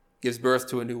 gives birth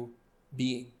to a new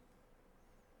being.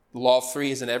 The law of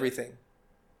 3 is in everything.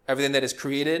 Everything that is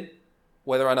created,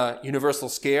 whether on a universal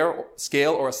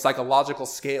scale or a psychological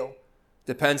scale,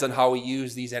 depends on how we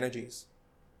use these energies.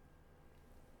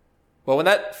 But when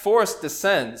that force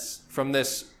descends from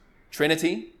this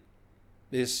Trinity,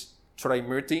 this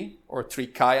Trimurti or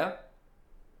Trikaya,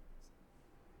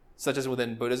 such as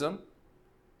within Buddhism,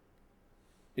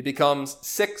 it becomes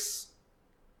 6.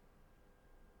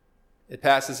 It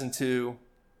passes into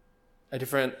a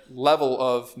different level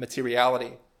of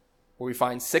materiality where we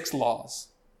find 6 laws.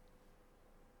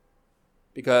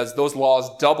 Because those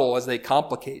laws double as they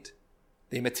complicate.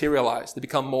 They materialize. They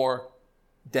become more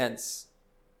dense.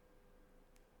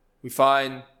 We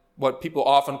find what people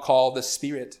often call the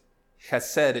spirit,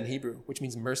 chesed in Hebrew, which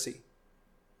means mercy.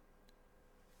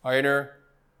 Our inner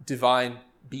divine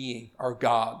being, our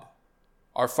God,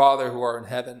 our Father who art in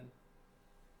heaven.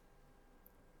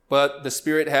 But the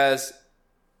spirit has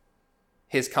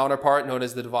his counterpart known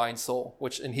as the divine soul,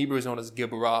 which in Hebrew is known as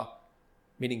Geburah,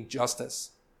 meaning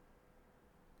justice.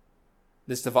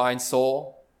 This divine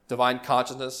soul, divine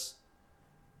consciousness,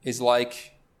 is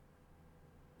like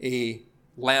a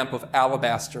lamp of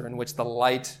alabaster in which the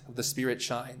light of the Spirit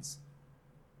shines.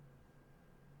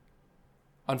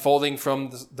 Unfolding from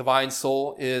the divine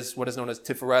soul is what is known as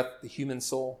Tiferet, the human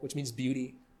soul, which means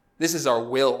beauty. This is our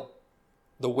will,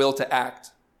 the will to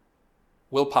act,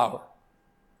 willpower.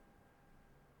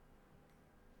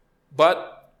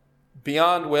 But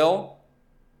beyond will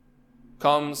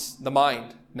comes the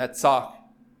mind, Netzach,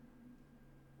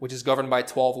 which is governed by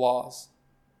 12 laws.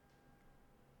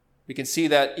 We can see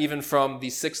that even from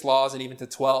these 6 laws and even to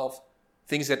 12,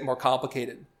 things get more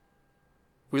complicated.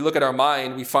 If we look at our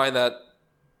mind, we find that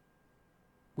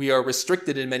we are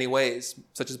restricted in many ways,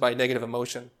 such as by negative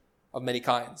emotion of many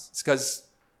kinds. It's because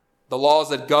the laws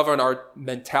that govern our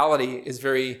mentality is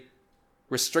very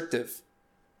restrictive,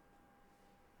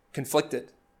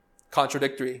 conflicted,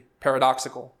 contradictory,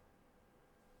 paradoxical.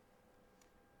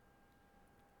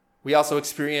 We also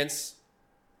experience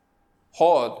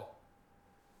Hod,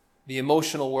 the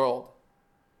emotional world,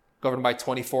 governed by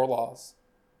 24 laws.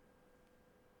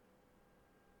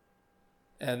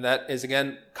 And that is,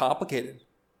 again, complicated.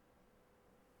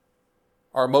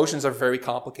 Our emotions are very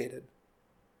complicated.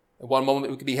 At one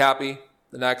moment we could be happy,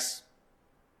 the next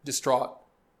distraught,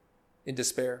 in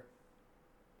despair.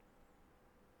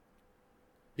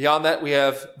 Beyond that, we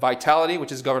have vitality,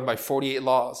 which is governed by 48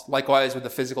 laws. Likewise with the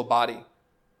physical body.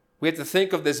 We have to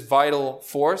think of this vital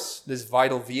force, this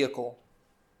vital vehicle,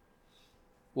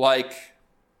 like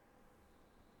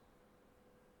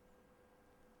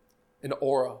an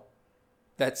aura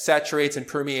that saturates and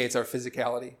permeates our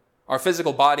physicality. Our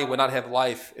physical body would not have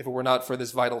life if it were not for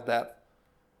this vital depth.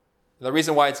 And the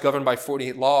reason why it's governed by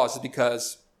 48 laws is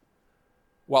because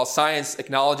while science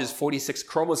acknowledges 46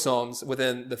 chromosomes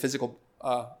within the physical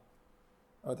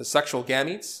or the sexual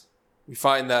gametes, we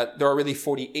find that there are really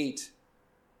 48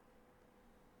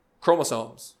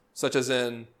 chromosomes, such as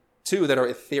in 2 that are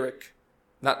etheric,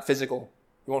 not physical.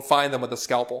 You won't find them with a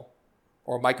scalpel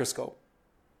or a microscope.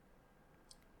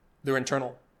 They're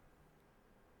internal.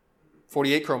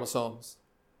 48 chromosomes.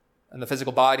 And the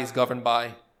physical body is governed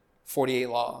by 48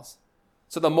 laws.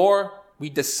 So the more we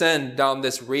descend down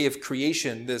this ray of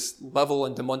creation, this level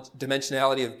and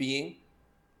dimensionality of being,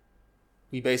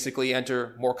 we basically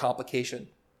enter more complication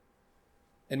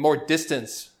and more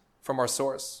distance from our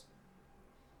source,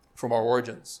 from our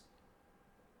origins.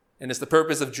 And it's the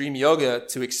purpose of dream yoga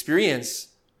to experience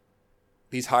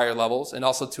these higher levels and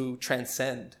also to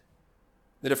transcend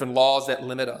the different laws that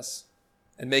limit us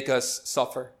and make us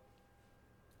suffer.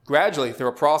 Gradually, through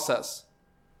a process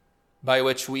by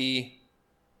which we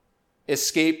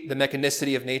escape the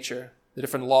mechanicity of nature, the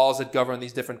different laws that govern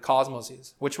these different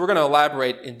cosmoses, which we're going to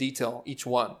elaborate in detail, each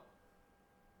one.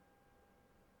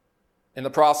 In the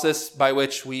process by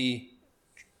which we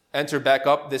enter back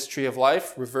up this tree of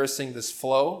life, reversing this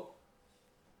flow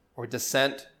or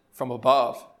descent from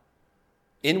above,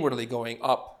 inwardly going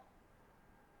up,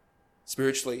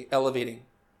 spiritually elevating.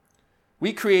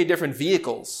 We create different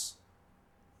vehicles,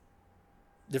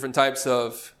 different types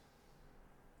of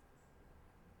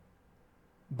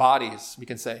bodies, we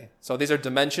can say. So these are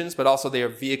dimensions, but also they are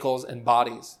vehicles and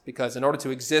bodies, because in order to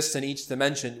exist in each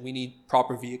dimension, we need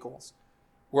proper vehicles.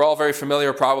 We're all very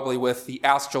familiar probably with the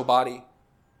astral body.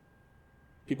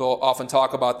 People often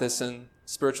talk about this in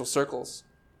spiritual circles.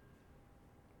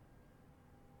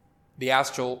 The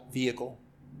astral vehicle.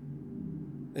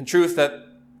 In truth, that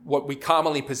what we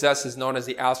commonly possess is known as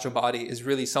the astral body is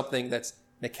really something that's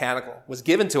mechanical, was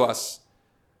given to us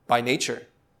by nature.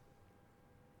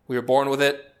 We were born with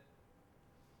it,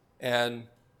 and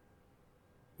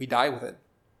we die with it.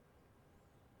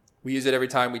 We use it every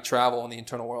time we travel in the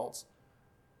internal worlds.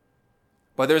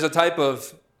 But there's a type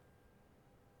of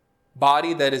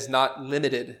body that is not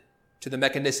limited to the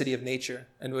mechanicity of nature,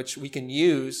 and which we can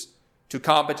use to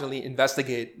competently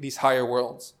investigate these higher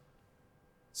worlds.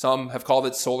 Some have called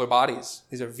it solar bodies.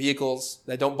 These are vehicles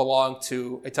that don't belong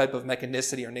to a type of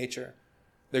mechanicity or nature.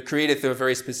 They're created through a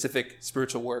very specific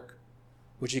spiritual work,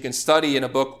 which you can study in a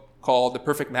book called The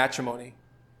Perfect Matrimony,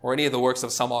 or any of the works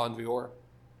of Sama and Vior.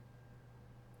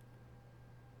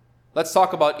 Let's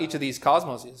talk about each of these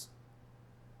cosmoses.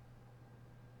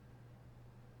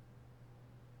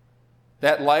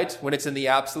 That light, when it's in the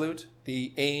absolute,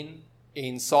 the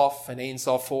Ein Sof, and Ein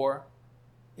Sof 4,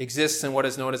 exists in what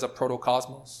is known as a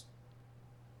protocosmos.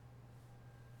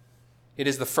 It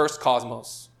is the first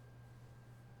cosmos.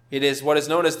 It is what is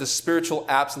known as the spiritual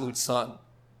absolute sun.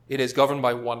 It is governed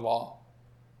by one law.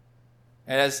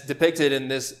 And as depicted in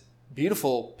this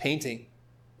beautiful painting,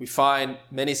 we find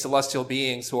many celestial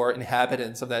beings who are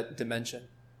inhabitants of that dimension,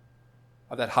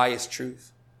 of that highest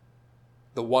truth,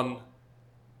 the one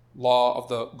law of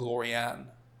the Glorian,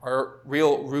 our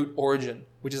real root origin,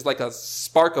 which is like a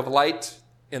spark of light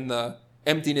in the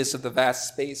emptiness of the vast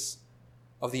space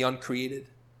of the uncreated.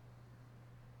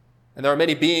 And there are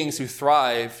many beings who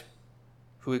thrive,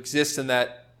 who exist in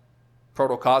that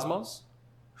protocosmos,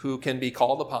 who can be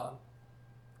called upon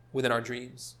within our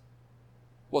dreams.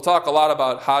 We'll talk a lot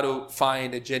about how to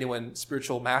find a genuine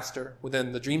spiritual master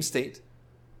within the dream state.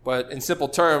 But in simple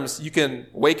terms, you can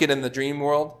wake it in the dream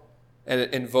world and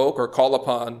invoke or call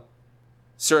upon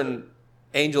certain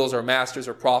angels or masters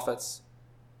or prophets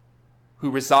who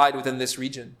reside within this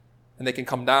region, and they can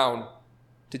come down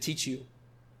to teach you,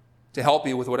 to help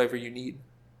you with whatever you need.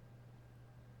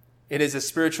 It is a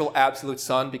spiritual absolute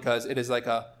sun because it is like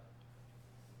a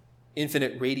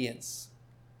infinite radiance.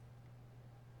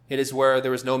 It is where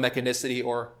there is no mechanicity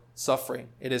or suffering.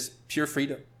 It is pure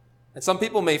freedom. And some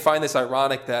people may find this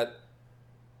ironic, that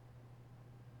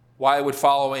why would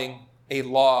following a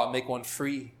law make one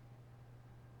free?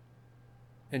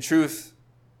 In truth,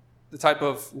 the type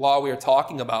of law we are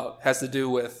talking about has to do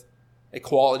with a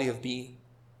quality of being,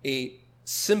 a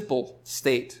simple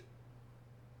state,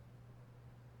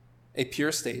 a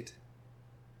pure state.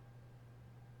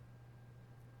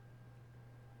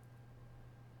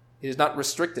 It is not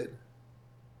restricted.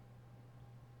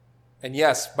 And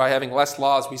yes, by having less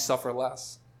laws, we suffer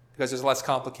less because there's less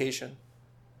complication.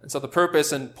 And so the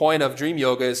purpose and point of dream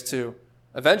yoga is to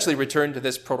eventually return to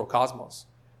this protocosmos,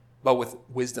 but with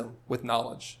wisdom, with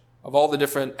knowledge of all the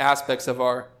different aspects of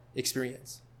our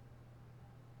experience.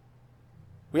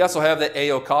 We also have the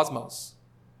eokosmos,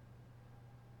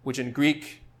 which in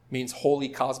Greek means holy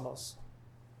cosmos.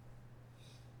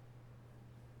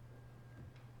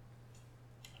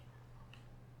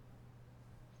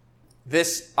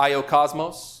 This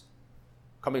eokosmos,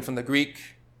 coming from the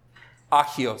Greek,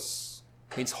 achios,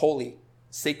 means holy,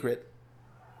 sacred.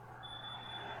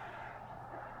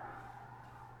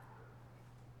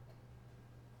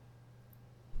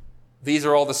 These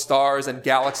are all the stars and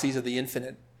galaxies of the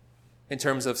infinite in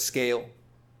terms of scale.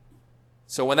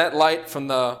 So when that light from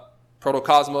the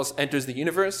protocosmos enters the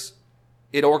universe,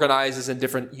 it organizes in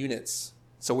different units.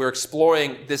 So we're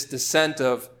exploring this descent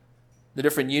of the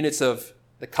different units of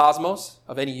the cosmos,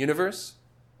 of any universe,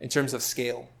 in terms of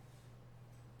scale.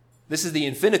 This is the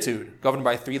infinitude governed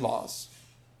by three laws.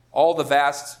 All the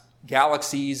vast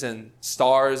galaxies and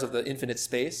stars of the infinite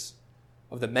space,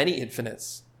 of the many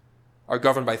infinites, are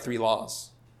governed by three laws.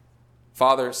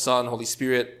 Father, Son, Holy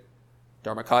Spirit,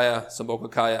 Dharmakaya,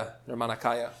 Sambhogakaya,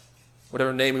 Nirmanakaya,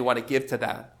 whatever name we want to give to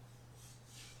that.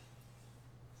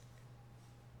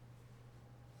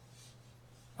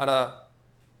 On a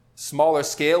smaller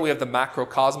scale, we have the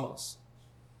macrocosmos,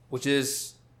 which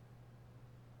is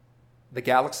the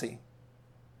galaxy.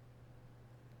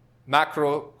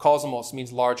 Macrocosmos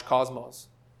means large cosmos,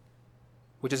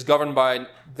 which is governed by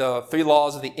the three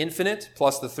laws of the infinite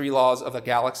plus the three laws of a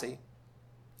galaxy.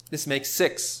 This makes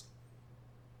 6.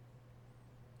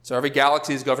 So every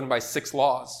galaxy is governed by 6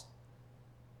 laws.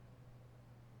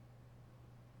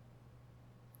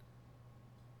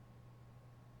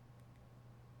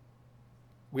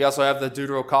 We also have the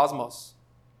deuterocosmos,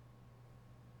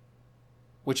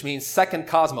 which means second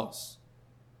cosmos.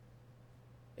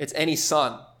 It's any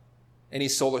sun, any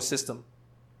solar system,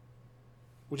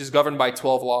 which is governed by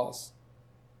 12 laws.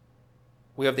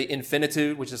 We have the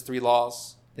infinitude, which is 3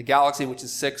 laws, the galaxy, which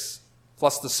is 6,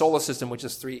 plus the solar system, which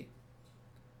is 3.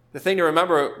 The thing to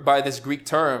remember by this Greek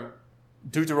term,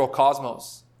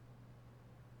 deuterocosmos,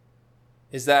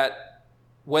 is that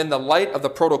when the light of the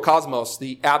protocosmos,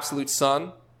 the absolute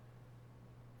sun,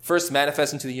 first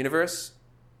manifests into the universe,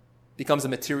 becomes a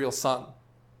material sun,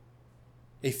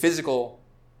 a physical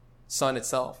sun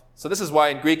itself. So this is why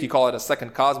in Greek you call it a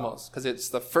second cosmos, because it's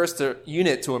the first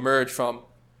unit to emerge from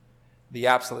the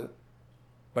absolute.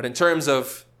 But in terms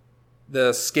of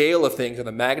the scale of things or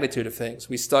the magnitude of things,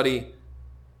 we study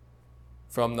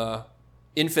from the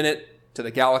infinite to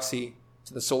the galaxy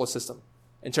to the solar system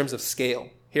in terms of scale.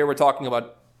 Here we're talking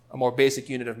about a more basic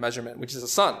unit of measurement, which is a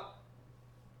sun,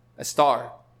 a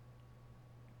star.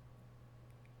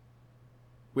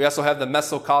 We also have the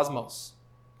mesocosmos,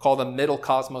 called the middle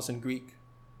cosmos in Greek.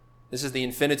 This is the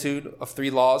infinitude of 3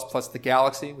 laws plus the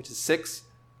galaxy, which is 6,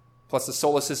 plus the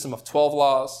solar system of 12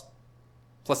 laws,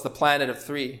 plus the planet of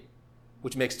 3,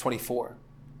 which makes 24.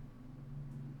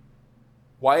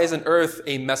 Why isn't Earth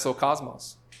a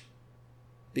mesocosmos?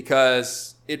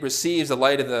 Because it receives the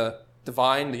light of the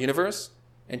divine, the universe,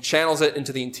 and channels it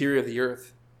into the interior of the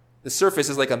Earth. The surface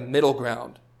is like a middle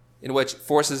ground in which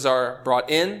forces are brought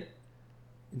in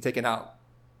and taken out,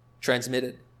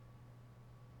 transmitted.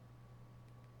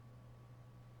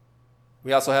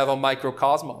 We also have a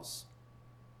microcosmos,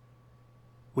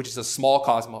 which is a small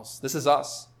cosmos. This is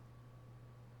us,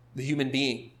 the human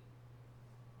being.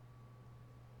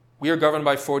 We are governed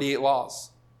by 48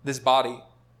 laws, this body,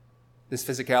 this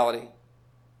physicality.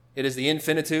 It is the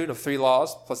infinitude of 3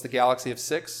 laws plus the galaxy of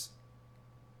 6,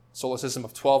 solar system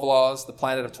of 12 laws, the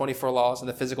planet of 24 laws, and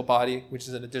the physical body, which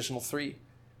is an additional 3,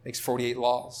 makes 48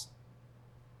 laws.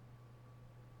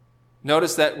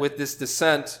 Notice that with this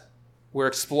descent, we're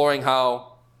exploring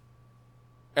how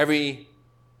every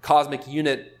cosmic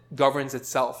unit governs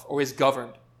itself, or is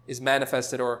governed, is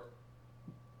manifested, or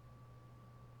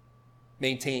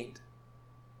maintained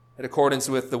in accordance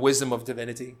with the wisdom of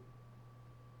divinity.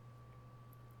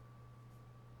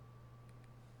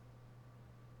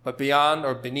 But beyond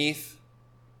or beneath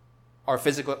our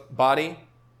physical body,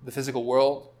 the physical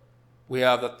world, we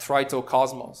have the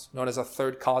tritocosmos, known as a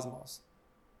third cosmos.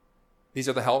 These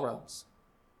are the hell realms,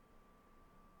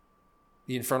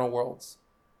 the infernal worlds.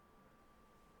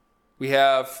 We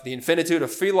have the infinitude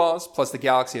of 3 laws, plus the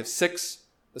galaxy of 6,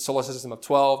 the solar system of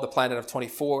 12, the planet of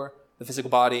 24, the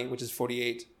physical body, which is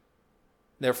 48.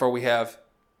 Therefore, we have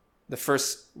the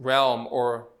first realm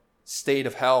or state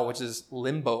of hell, which is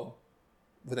limbo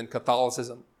within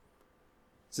Catholicism.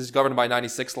 This is governed by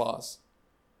 96 laws.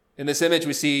 In this image,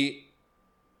 we see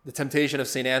the temptation of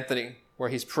St. Anthony, where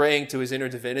he's praying to his inner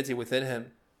divinity within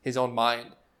him, his own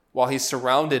mind, while he's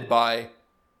surrounded by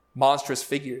monstrous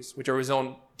figures, which are his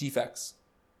own defects,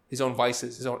 his own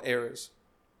vices, his own errors.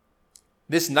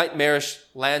 This nightmarish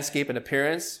landscape and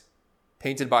appearance,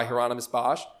 painted by Hieronymus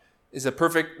Bosch, is a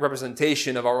perfect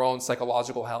representation of our own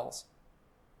psychological hells.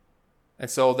 And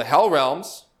so the hell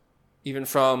realms, even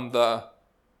from the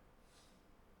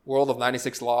world of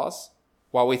 96 laws,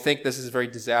 while we think this is very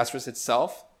disastrous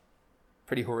itself,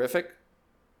 pretty horrific,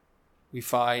 we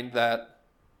find that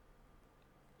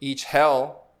each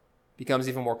hell becomes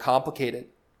even more complicated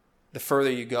the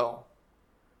further you go.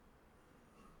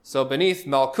 So beneath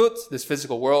Malkut, this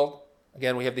physical world,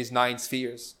 again, we have these 9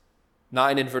 spheres,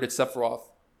 9 inverted Sephiroth,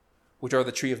 which are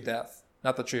the tree of death,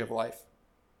 not the tree of life.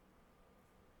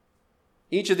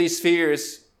 Each of these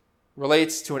spheres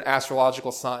relates to an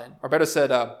astrological sign, or better said,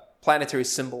 a planetary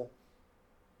symbol.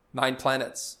 9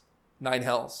 planets, 9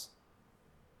 hells.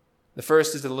 The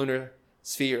first is the lunar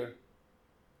sphere,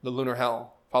 the lunar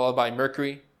hell, followed by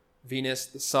Mercury, Venus,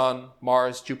 the Sun,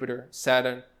 Mars, Jupiter,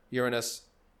 Saturn, Uranus,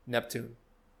 Neptune.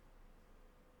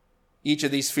 Each of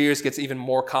these spheres gets even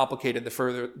more complicated the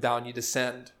further down you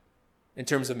descend in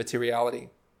terms of materiality.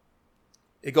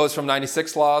 It goes from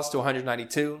 96 laws to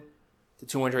 192, to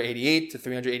 288, to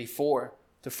 384,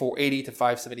 to 480, to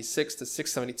 576, to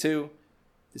 672,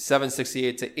 to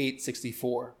 768, to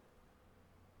 864.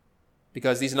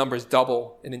 Because these numbers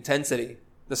double in intensity.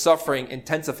 The suffering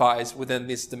intensifies within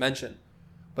this dimension.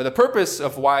 But the purpose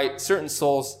of why certain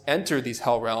souls enter these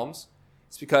hell realms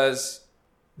is because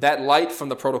that light from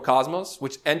the protocosmos,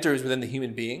 which enters within the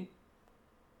human being,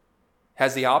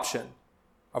 has the option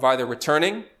of either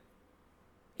returning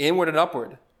inward and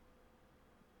upward,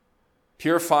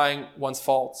 purifying one's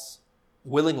faults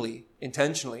willingly,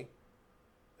 intentionally,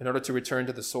 in order to return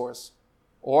to the source.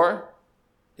 Or,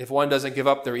 if one doesn't give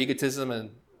up their egotism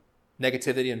and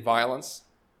negativity and violence,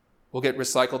 will get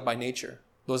recycled by nature.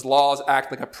 Those laws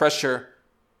act like a pressure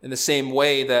in the same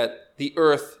way that the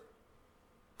earth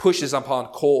pushes upon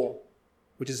coal,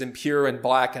 which is impure and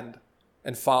blackened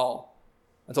and foul,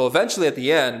 until eventually at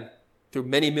the end, through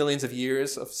many millions of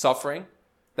years of suffering,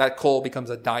 that coal becomes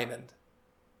a diamond.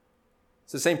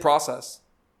 It's the same process.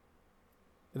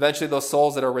 Eventually, those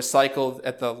souls that are recycled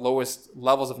at the lowest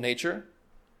levels of nature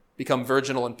become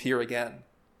virginal and pure again.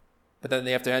 But then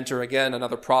they have to enter again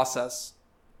another process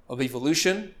of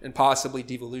evolution and possibly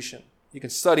devolution. You can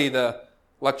study the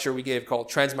lecture we gave called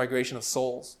Transmigration of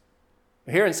Souls.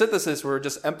 Here in Synthesis, we're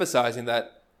just emphasizing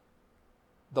that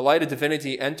the light of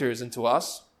divinity enters into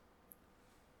us,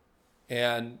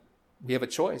 and we have a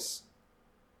choice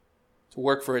to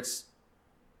work for its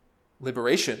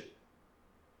liberation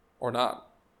or not.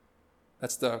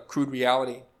 That's the crude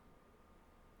reality.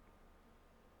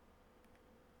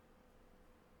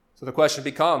 So the question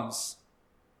becomes,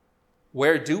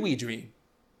 where do we dream?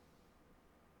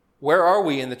 Where are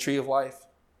we in the tree of life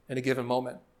in a given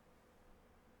moment?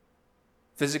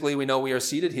 Physically, we know we are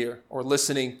seated here or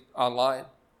listening online.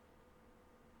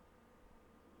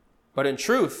 But in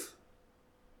truth,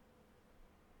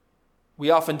 we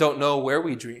often don't know where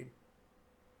we dream.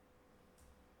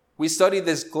 We study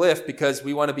this glyph because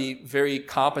we want to be very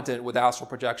competent with astral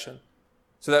projection,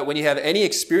 so that when you have any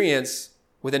experience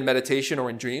within meditation or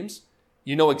in dreams,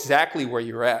 you know exactly where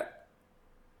you're at.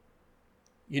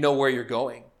 You know where you're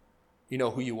going. You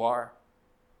know who you are.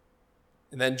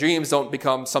 And then dreams don't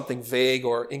become something vague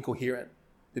or incoherent.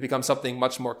 They become something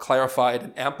much more clarified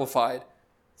and amplified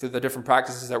through the different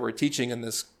practices that we're teaching in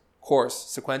this course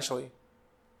sequentially.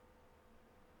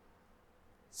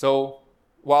 So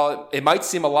while it might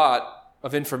seem a lot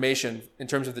of information in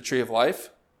terms of the tree of life,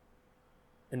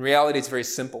 in reality it's very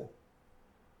simple.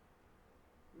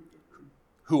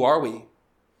 Who are we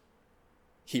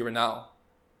here and now?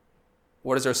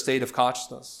 What is our state of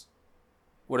consciousness?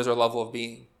 What is our level of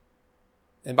being?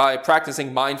 And by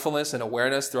practicing mindfulness and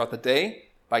awareness throughout the day,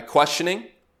 by questioning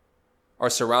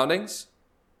our surroundings,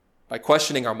 by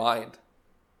questioning our mind,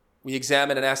 we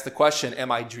examine and ask the question,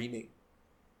 am I dreaming?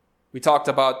 We talked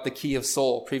about the key of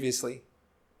soul previously.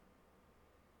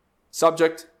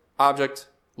 Subject, object,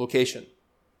 location.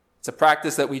 It's a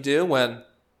practice that we do when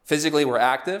physically we're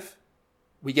active.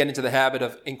 We get into the habit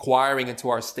of inquiring into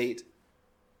our state.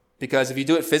 Because if you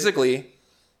do it physically,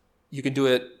 you can do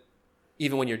it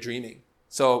even when you're dreaming.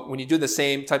 So when you do the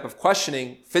same type of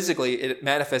questioning physically, it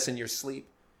manifests in your sleep.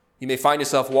 You may find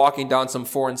yourself walking down some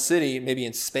foreign city, maybe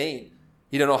in Spain.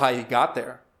 You don't know how you got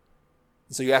there.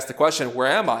 So you ask the question, where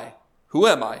am I? Who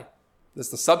am I? That's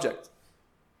the subject.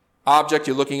 Object,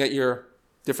 you're looking at your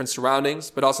different surroundings,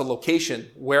 but also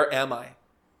location. Where am I?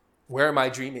 Where am I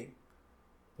dreaming?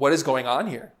 What is going on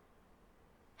here?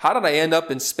 How did I end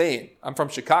up in Spain? I'm from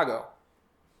Chicago.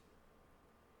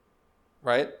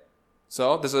 Right?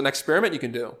 So there's an experiment you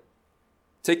can do.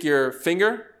 Take your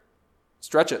finger,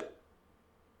 stretch it.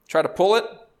 Try to pull it,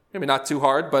 maybe not too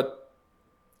hard, but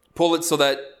pull it so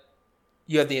that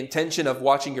you have the intention of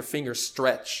watching your finger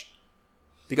stretch.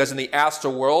 Because in the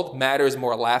astral world, matter is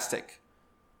more elastic.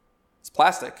 It's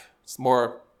plastic. It's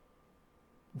more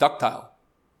ductile.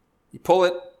 You pull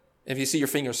it, and if you see your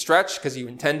finger stretch because you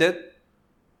intend it,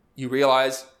 you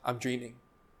realize, I'm dreaming.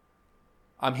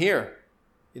 I'm here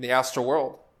in the astral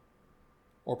world.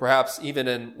 Or perhaps even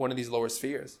in one of these lower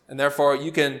spheres. And therefore,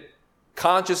 you can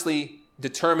consciously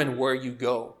determine where you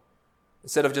go.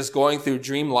 Instead of just going through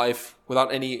dream life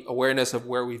without any awareness of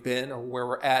where we've been or where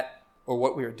we're at or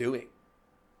what we are doing.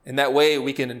 In that way,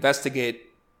 we can investigate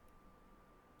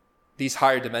these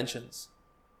higher dimensions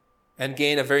and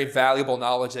gain a very valuable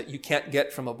knowledge that you can't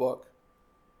get from a book.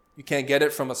 You can't get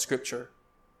it from a scripture.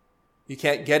 You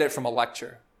can't get it from a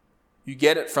lecture. You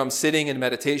get it from sitting in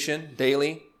meditation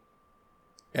daily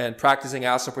and practicing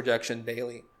astral projection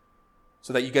daily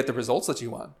so that you get the results that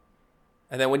you want.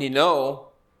 And then when you know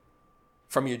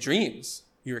from your dreams,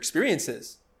 your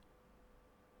experiences,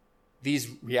 these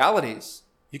realities,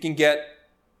 you can get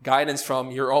guidance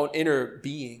from your own inner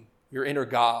being, your inner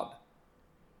God.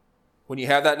 When you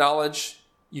have that knowledge,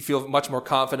 you feel much more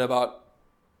confident about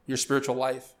your spiritual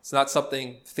life. It's not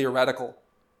something theoretical.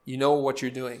 You know what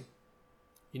you're doing.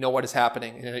 You know what is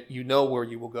happening, and you know where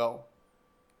you will go.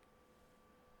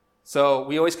 So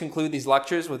we always conclude these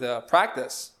lectures with a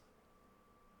practice.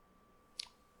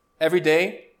 Every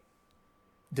day,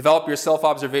 develop your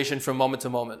self-observation from moment to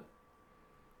moment.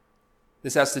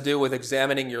 This has to do with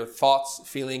examining your thoughts,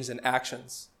 feelings, and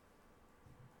actions.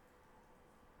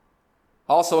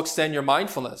 Also extend your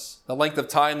mindfulness, the length of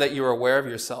time that you're aware of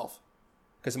yourself.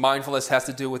 Because mindfulness has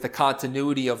to do with the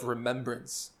continuity of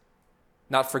remembrance.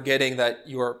 Not forgetting that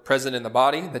you are present in the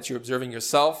body, that you're observing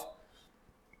yourself,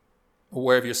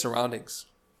 aware of your surroundings.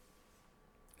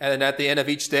 And then at the end of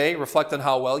each day, reflect on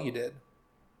how well you did.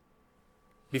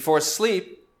 Before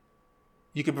sleep,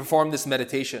 you can perform this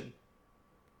meditation.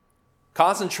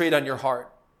 Concentrate on your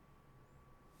heart.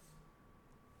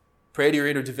 Pray to your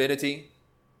inner divinity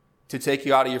to take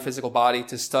you out of your physical body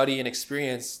to study and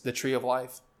experience the tree of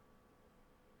life.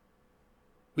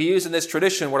 We use in this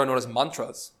tradition what are known as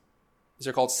mantras. These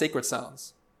are called sacred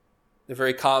sounds. They're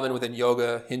very common within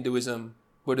yoga, Hinduism,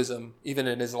 Buddhism, even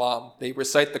in Islam. They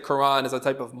recite the Quran as a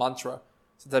type of mantra.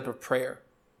 It's a type of prayer,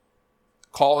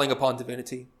 calling upon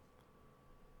divinity.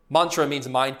 Mantra means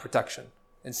mind protection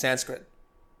in Sanskrit,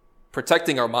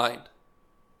 protecting our mind.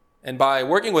 And by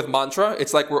working with mantra,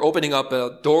 it's like we're opening up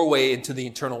a doorway into the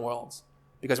internal worlds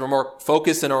because we're more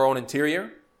focused in our own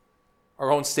interior,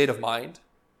 our own state of mind.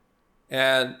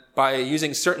 And by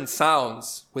using certain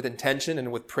sounds with intention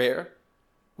and with prayer,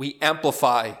 we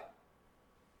amplify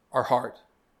our heart.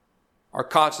 Our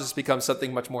consciousness becomes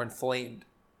something much more inflamed,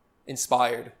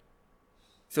 inspired,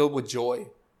 filled with joy,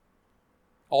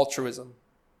 altruism,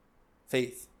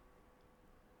 faith.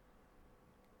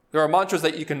 There are mantras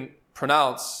that you can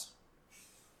pronounce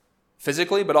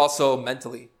physically, but also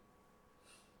mentally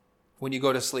when you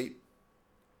go to sleep.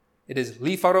 It is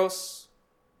Lifaros,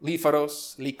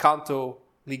 Lifaros, Licanto,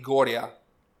 Ligoria.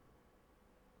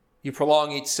 You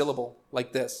prolong each syllable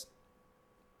like this.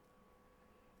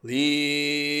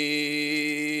 Lifaros,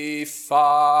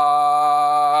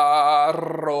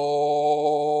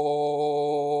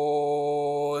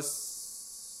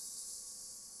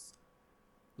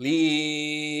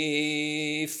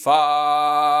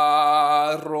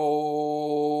 Lifaros,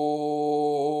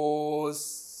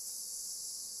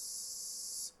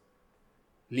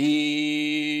 Licanto,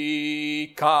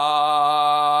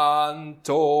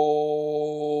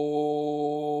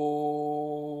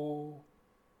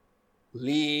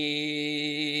 Ligoria.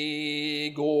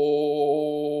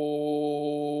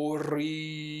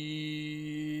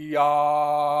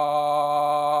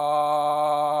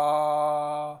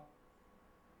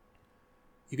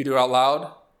 You can do it out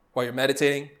loud while you're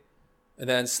meditating, and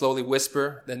then slowly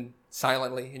whisper, then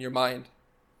silently in your mind.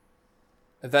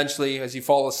 Eventually, as you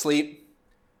fall asleep,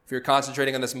 if you're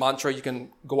concentrating on this mantra, you can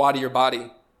go out of your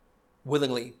body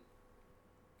willingly.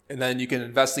 And then you can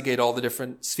investigate all the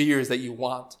different spheres that you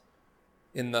want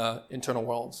in the internal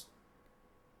worlds.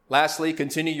 Lastly,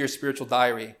 continue your spiritual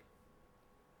diary.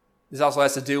 This also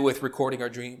has to do with recording our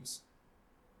dreams.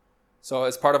 So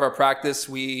as part of our practice,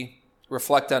 we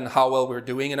reflect on how well we're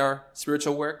doing in our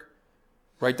spiritual work,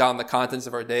 write down the contents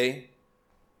of our day.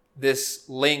 This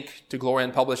link to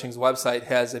Glorian Publishing's website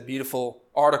has a beautiful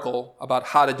article about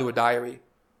how to do a diary.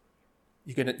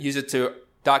 You can use it to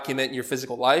document your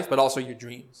physical life, but also your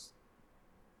dreams.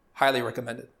 Highly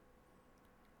recommended.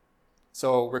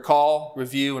 So recall,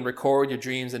 review, and record your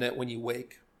dreams in it when you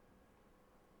wake.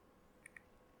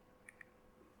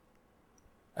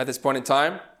 At this point in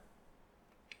time,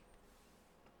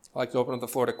 I'd like to open up the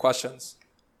floor to questions.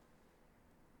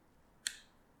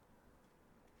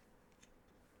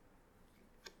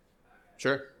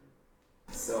 Sure.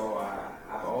 So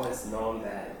I've always known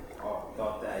that, or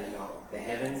thought that, the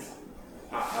heavens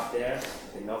are up there,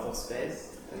 the north of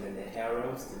space, and then the hell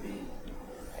rooms to be,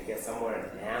 I guess,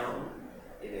 somewhere down,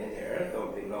 either in the earth or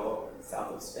below,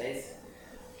 south of space.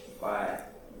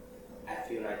 But I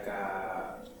feel like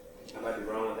I might be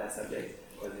wrong on that subject,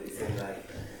 because it seems like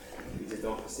we just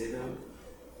don't perceive them.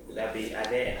 Would that be, are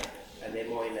they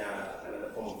more in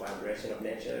another form of vibration of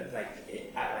nature? Like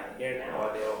here now,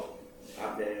 are they all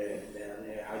up there, down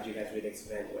there? How do you guys really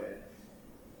explain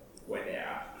where they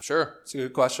are? Sure, it's a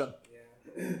good question.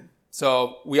 Yeah.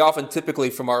 So we often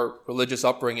typically from our religious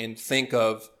upbringing think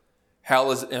of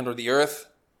hell as under the earth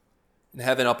and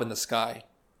heaven up in the sky.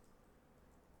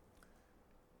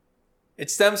 It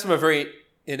stems from a very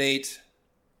innate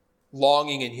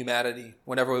longing in humanity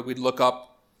whenever we'd look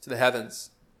up to the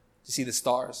heavens to see the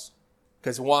stars.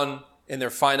 Because one, in their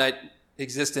finite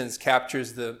existence,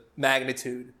 captures the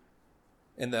magnitude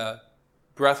and the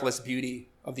breathless beauty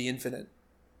of the infinite.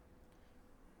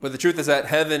 But the truth is that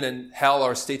heaven and hell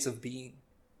are states of being.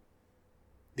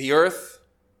 The earth,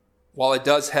 while it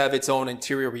does have its own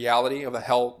interior reality of a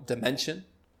hell dimension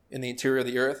in the interior of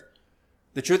the earth,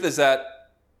 the truth is that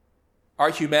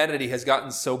our humanity has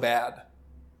gotten so bad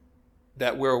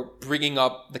that we're bringing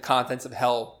up the contents of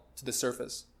hell to the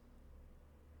surface.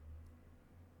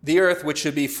 The earth, which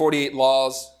should be 48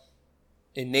 laws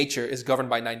in nature, is governed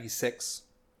by 96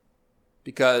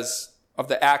 because of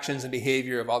the actions and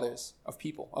behavior of others, of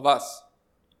people, of us.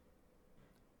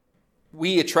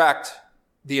 We attract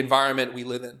the environment we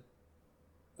live in.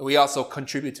 And we also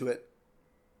contribute to it.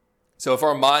 So if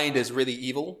our mind is really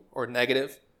evil or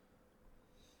negative,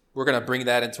 we're going to bring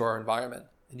that into our environment.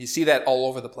 And you see that all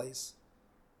over the place,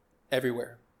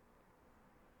 everywhere.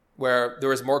 Where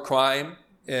there is more crime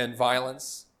and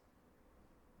violence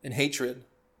and hatred,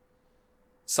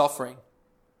 suffering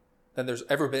than there's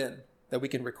ever been that we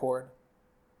can record.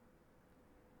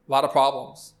 A lot of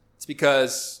problems. It's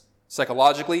because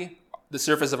psychologically, the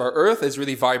surface of our earth is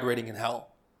really vibrating in hell.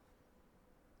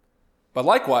 But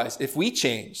likewise, if we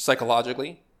change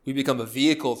psychologically, we become a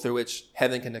vehicle through which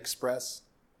heaven can express.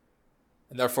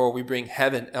 And therefore, we bring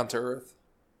heaven onto earth.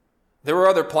 There are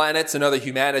other planets and other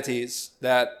humanities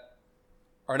that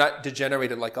are not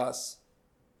degenerated like us.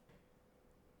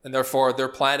 And therefore, their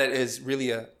planet is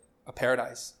really a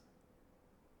paradise.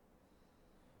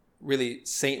 Really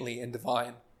saintly and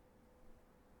divine.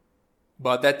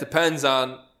 But that depends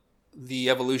on the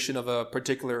evolution of a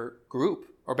particular group,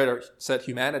 or better said,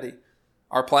 humanity.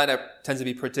 Our planet tends to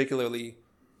be particularly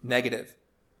negative.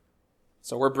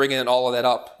 So we're bringing all of that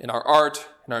up in our art,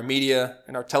 in our media,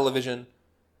 in our television,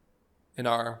 in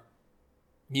our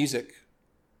music,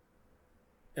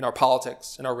 in our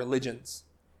politics, in our religions.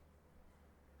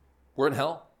 We're in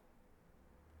hell.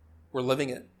 We're living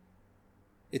it.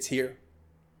 It's here.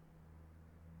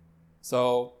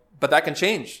 So, but that can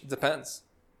change. It depends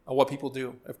on what people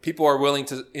do. If people are willing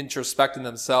to introspect in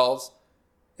themselves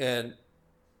and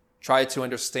try to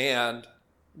understand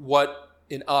what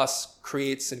in us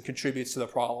creates and contributes to the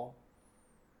problem.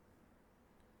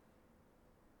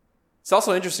 It's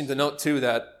also interesting to note, too,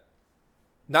 that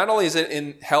not only is it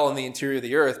in hell in the interior of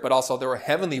the earth, but also there are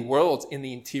heavenly worlds in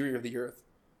the interior of the earth.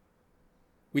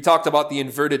 We talked about the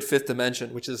inverted fifth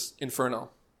dimension, which is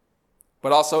inferno.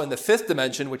 But also in the fifth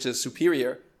dimension, which is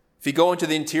superior, if you go into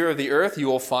the interior of the earth, you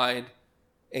will find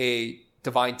a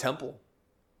divine temple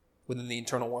within the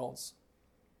internal worlds.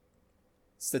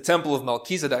 It's the temple of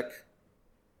Melchizedek.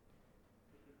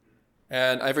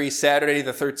 And every Saturday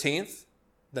the 13th,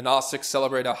 the Gnostics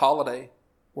celebrate a holiday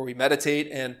where we meditate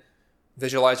and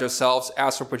visualize ourselves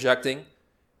astral projecting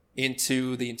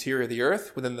into the interior of the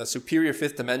earth within the superior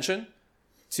fifth dimension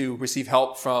to receive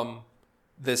help from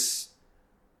this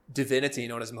divinity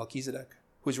known as Melchizedek,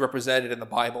 who's represented in the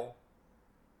Bible.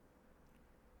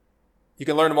 You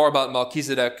can learn more about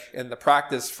Melchizedek and the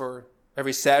practice for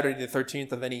every Saturday the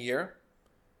 13th of any year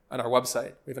on our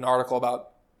website. We have an article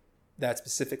about that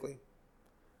specifically.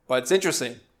 But it's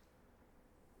interesting.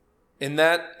 In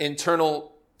that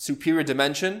internal superior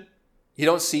dimension, you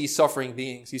don't see suffering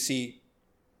beings. You see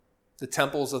the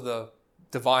temples of the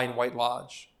divine White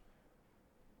Lodge,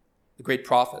 the great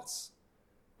prophets.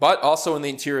 But also in the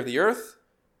interior of the earth,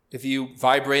 if you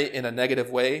vibrate in a negative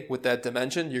way with that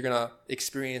dimension, you're going to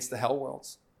experience the hell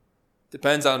worlds.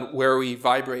 Depends on where we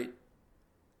vibrate,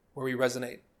 where we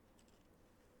resonate.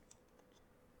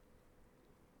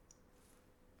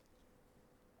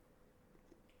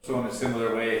 So in a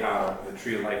similar way, how the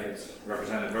tree of life is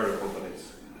represented vertical, but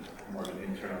it's more of an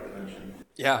internal dimension.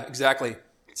 Yeah, exactly.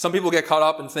 Some people get caught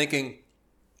up in thinking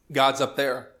God's up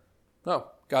there. No,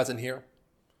 God's in here,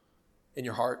 in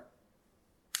your heart.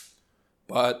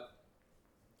 But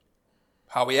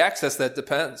how we access that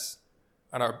depends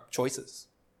on our choices,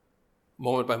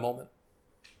 moment by moment.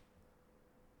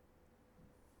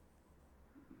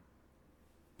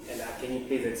 And can you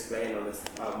please explain on this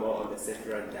more on the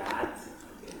Sephirah Da'at?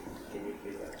 Can you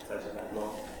please touch on that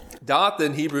more? Da'at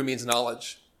in Hebrew means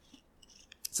knowledge.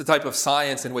 It's a type of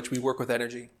science in which we work with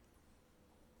energy.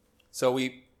 So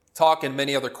we talk in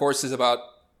many other courses about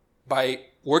by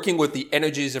working with the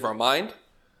energies of our mind,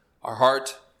 our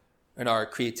heart, and our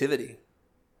creativity,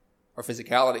 our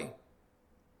physicality,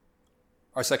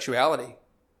 our sexuality,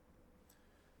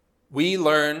 we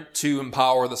learn to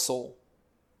empower the soul.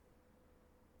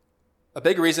 A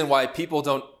big reason why people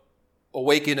don't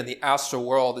awaken in the astral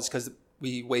world is because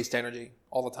we waste energy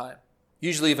all the time,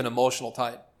 usually of an emotional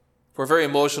type. For very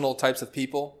emotional types of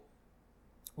people,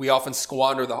 we often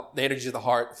squander the energy of the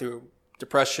heart through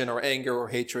depression or anger or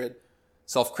hatred,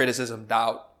 self-criticism,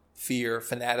 doubt, fear,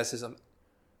 fanaticism,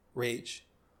 rage.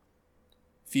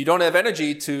 If you don't have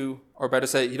energy to, or better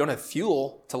say, you don't have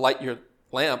fuel to light your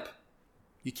lamp,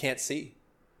 you can't see.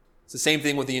 It's the same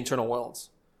thing with the internal worlds.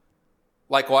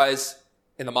 Likewise,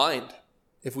 in the mind,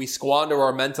 if we squander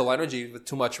our mental energy with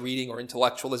too much reading or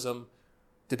intellectualism,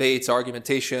 debates,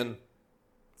 argumentation,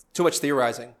 too much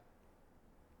theorizing,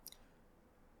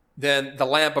 then the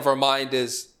lamp of our mind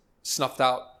is snuffed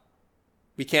out.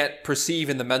 We can't perceive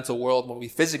in the mental world when we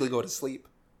physically go to sleep.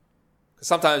 Because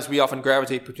sometimes we often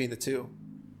gravitate between the two.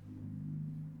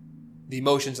 The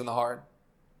emotions and the heart.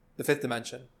 The fifth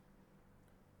dimension.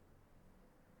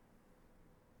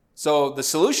 So the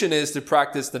solution is to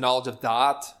practice the knowledge of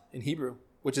Da'at in Hebrew,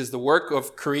 which is the work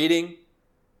of creating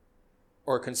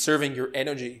or conserving your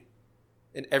energy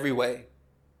in every way.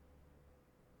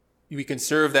 We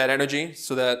conserve that energy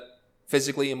so that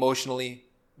physically, emotionally,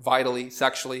 vitally,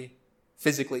 sexually,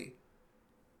 physically,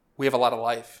 we have a lot of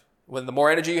life. When the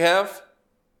more energy you have,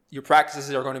 your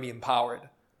practices are going to be empowered.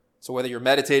 So whether you're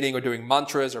meditating or doing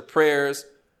mantras or prayers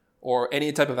or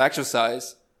any type of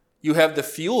exercise, you have the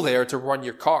fuel there to run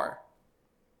your car.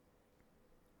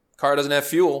 Car doesn't have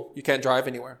fuel, you can't drive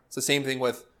anywhere. It's the same thing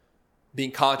with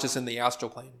being conscious in the astral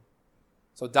plane.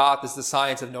 So Da'at is the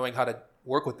science of knowing how to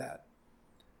work with that.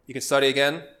 You can study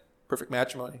again, Perfect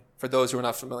Matrimony, for those who are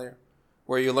not familiar,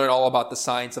 where you learn all about the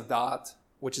science of Da'at,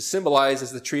 which is symbolized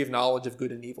as the tree of knowledge of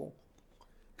good and evil.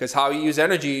 Because how you use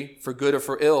energy for good or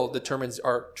for ill determines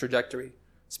our trajectory,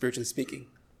 spiritually speaking.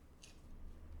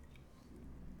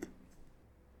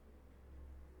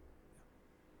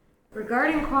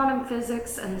 Regarding quantum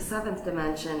physics and the seventh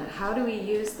dimension, how do we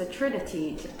use the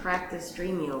Trinity to practice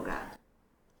dream yoga?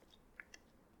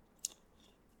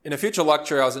 In a future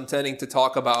lecture, I was intending to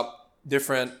talk about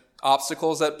different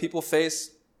obstacles that people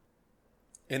face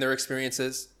in their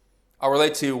experiences. I'll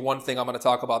relate to one thing I'm going to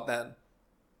talk about then.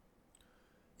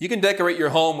 You can decorate your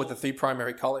home with the three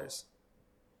primary colors.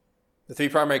 The three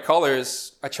primary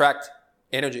colors attract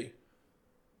energy.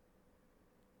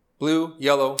 Blue,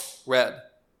 yellow, red.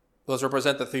 Those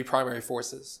represent the three primary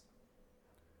forces.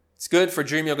 It's good for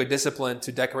dream yoga discipline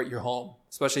to decorate your home,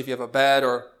 especially if you have a bed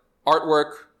or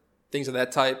artwork, things of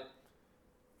that type.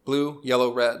 Blue,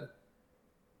 yellow, red.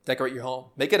 Decorate your home.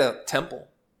 Make it a temple.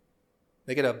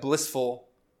 Make it a blissful,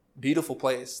 beautiful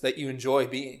place that you enjoy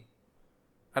being.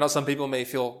 I know some people may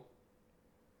feel,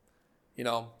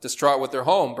 distraught with their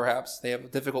home, perhaps. They have a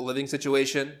difficult living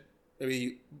situation.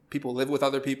 Maybe people live with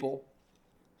other people.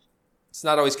 It's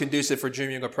not always conducive for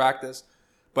dream yoga practice.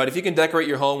 But if you can decorate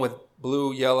your home with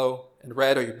blue, yellow, and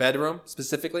red, or your bedroom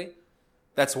specifically,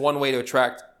 that's one way to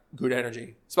attract good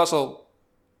energy. Especially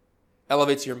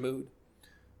elevates your mood.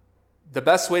 The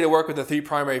best way to work with the three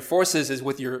primary forces is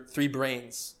with your three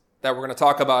brains that we're going to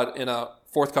talk about in a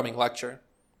forthcoming lecture.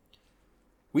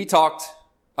 We talked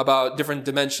about different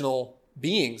dimensional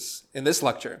beings in this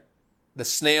lecture. The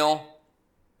snail,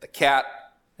 the cat,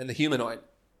 and the humanoid.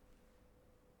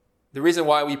 The reason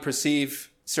why we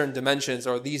perceive certain dimensions,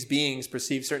 or these beings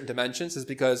perceive certain dimensions, is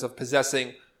because of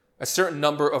possessing a certain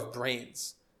number of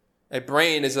brains. A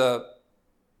brain is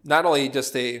not only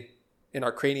just in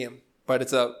our cranium, but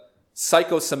it's a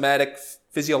psychosomatic,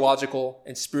 physiological,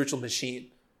 and spiritual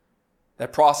machine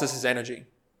that processes energy.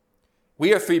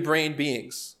 We are three-brained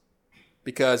beings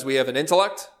because we have an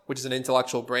intellect, which is an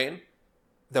intellectual brain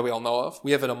that we all know of.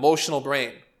 We have an emotional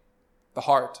brain, the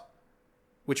heart,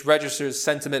 which registers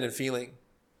sentiment and feeling.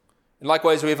 And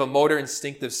likewise, we have a motor,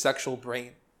 instinctive, sexual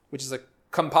brain, which is a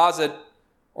composite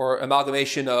or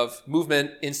amalgamation of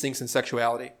movement, instincts, and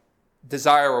sexuality,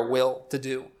 desire or will to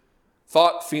do,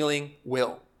 thought, feeling,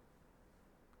 will.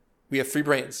 We have three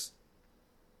brains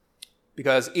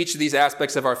because each of these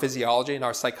aspects of our physiology and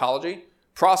our psychology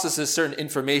processes certain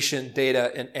information,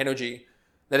 data, and energy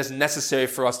that is necessary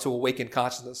for us to awaken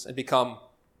consciousness and become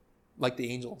like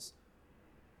the angels.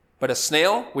 But a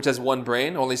snail, which has one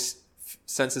brain, only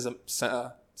senses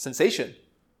a sensation.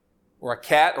 Or a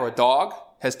cat or a dog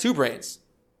has two brains,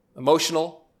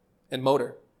 emotional and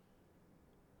motor.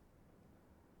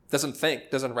 Doesn't think,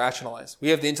 doesn't rationalize. We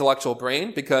have the intellectual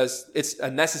brain because it's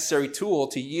a necessary tool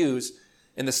to use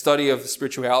in the study of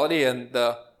spirituality and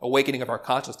the awakening of our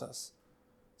consciousness.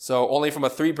 So only from a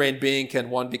three-brained being can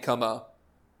one become a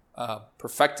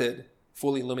perfected,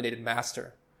 fully illuminated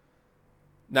master.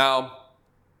 Now,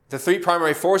 the three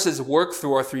primary forces work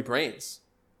through our three brains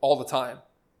all the time.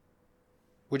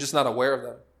 We're just not aware of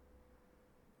them.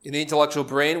 In the intellectual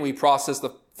brain, we process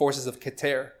the forces of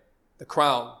Keter, the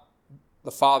crown,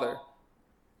 the Father.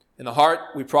 In the heart,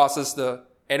 we process the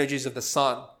energies of the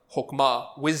Son,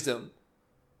 Chokmah, wisdom,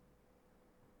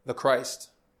 the Christ.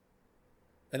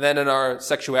 And then in our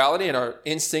sexuality and our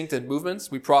instinct and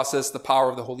movements, we process the power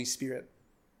of the Holy Spirit.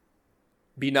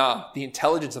 Binah, the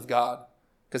intelligence of God.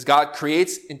 Because God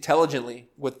creates intelligently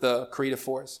with the creative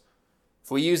force.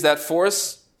 If we use that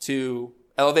force to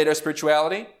elevate our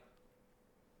spirituality,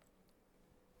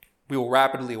 we will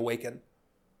rapidly awaken.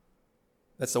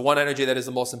 That's the one energy that is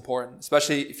the most important.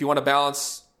 Especially if you want to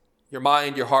balance your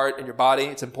mind, your heart, and your body,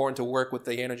 it's important to work with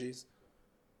the energies.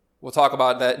 We'll talk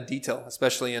about that in detail,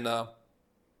 especially in a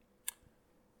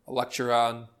lecture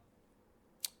on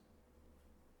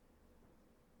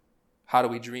how do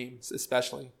we dream,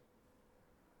 especially.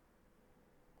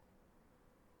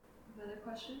 Other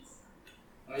questions?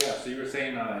 Oh yeah, so you were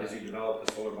saying as you develop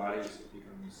the solar bodies, it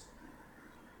becomes,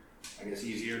 I guess,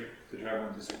 easier to travel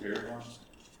into superior forms.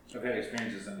 I've had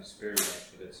experiences in the superior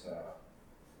ones, but it's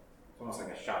almost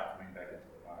like a shot coming back into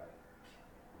the body.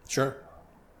 Sure.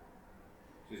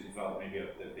 So as you develop maybe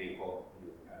the vehicle,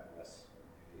 you have less.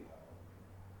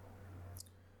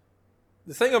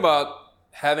 The thing about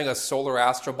having a solar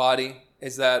astral body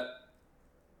is that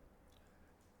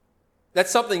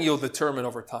that's something you'll determine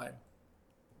over time.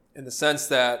 In the sense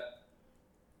that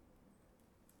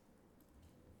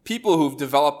people who've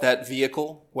developed that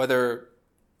vehicle, whether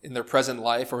in their present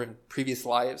life or in previous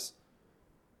lives,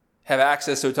 have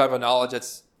access to a type of knowledge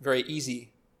that's very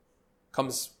easy,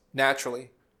 comes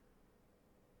naturally.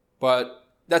 But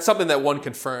that's something that one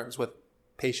confirms with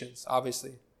patience,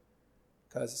 obviously.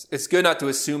 Because it's good not to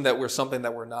assume that we're something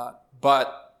that we're not.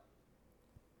 But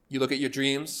you look at your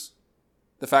dreams,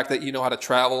 the fact that you know how to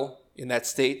travel in that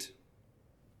state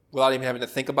without even having to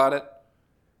think about it,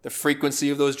 the frequency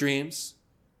of those dreams,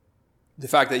 the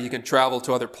fact that you can travel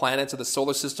to other planets of the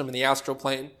solar system in the astral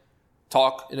plane,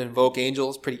 talk and invoke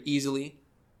angels pretty easily.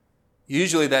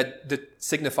 Usually that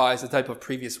signifies the type of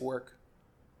previous work.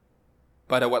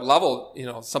 But at what level,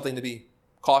 something to be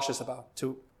cautious about,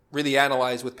 to really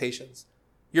analyze with patience.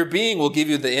 Your being will give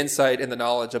you the insight and the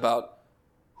knowledge about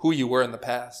who you were in the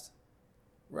past,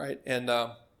 right? And,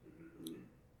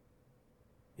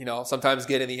 sometimes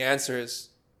getting the answers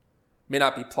may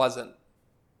not be pleasant.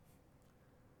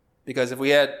 Because if we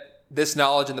had this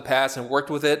knowledge in the past and worked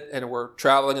with it, and we're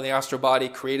traveling in the astral body,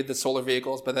 created the solar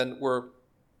vehicles, but then we're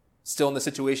still in the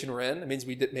situation we're in, it means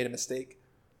we made a mistake.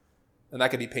 And that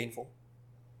could be painful.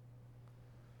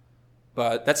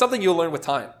 But that's something you'll learn with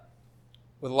time,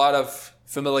 with a lot of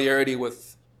familiarity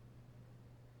with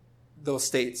those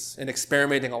states and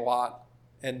experimenting a lot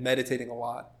and meditating a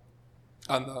lot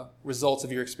on the results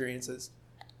of your experiences.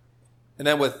 And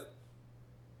then with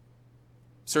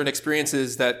certain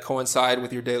experiences that coincide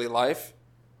with your daily life,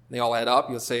 they all add up,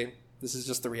 you'll say, this is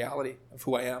just the reality of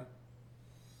who I am.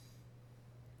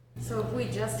 So if we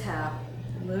just have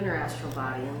lunar astral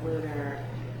body and lunar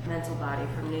mental body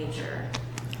from nature,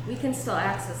 we can still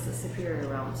access the superior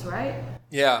realms, right?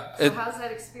 Yeah. So how's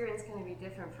that experience going to be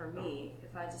different for me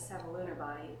if I just have a lunar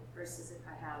body versus if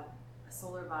I have a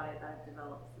solar body that I've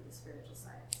developed through the spiritual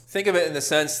science? Think of it in the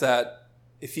sense that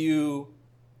if you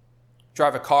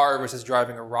drive a car versus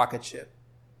driving a rocket ship.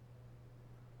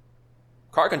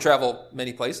 Car can travel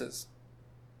many places.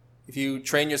 If you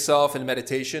train yourself in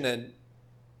meditation and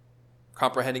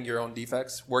comprehending your own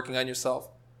defects, working on yourself,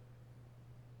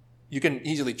 you can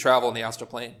easily travel in the astral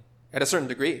plane at a certain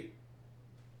degree.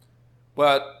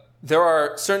 But there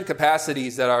are certain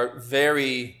capacities that are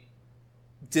very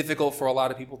difficult for a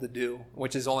lot of people to do,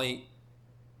 which is only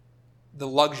the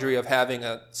luxury of having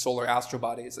a solar astral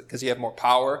body, is because you have more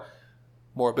power,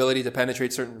 more ability to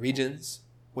penetrate certain regions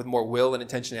with more will and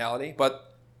intentionality.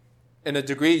 But in a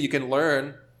degree, you can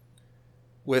learn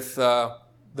with the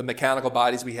mechanical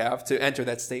bodies we have to enter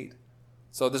that state.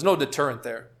 So there's no deterrent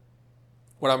there.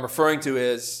 What I'm referring to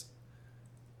is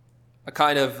a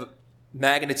kind of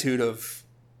magnitude of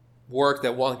work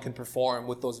that one can perform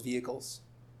with those vehicles.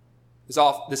 It's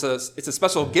a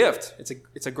special gift.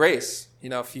 It's a grace.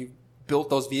 If you built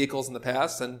those vehicles in the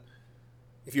past, and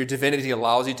if your divinity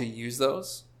allows you to use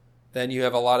those, then you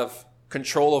have a lot of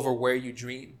control over where you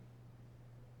dream.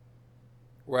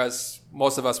 Whereas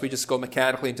most of us, we just go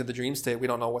mechanically into the dream state. We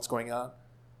don't know what's going on.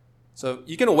 So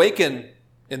you can awaken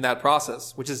in that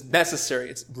process, which is necessary.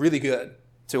 It's really good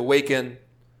to awaken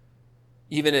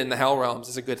even in the hell realms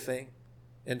is a good thing.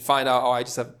 And find out, I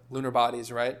just have lunar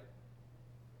bodies, right?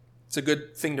 It's a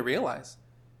good thing to realize.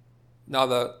 Now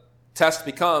the test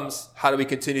becomes, how do we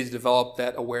continue to develop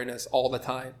that awareness all the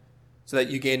time so that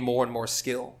you gain more and more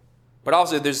skill? But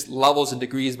obviously there's levels and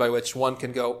degrees by which one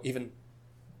can go even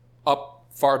up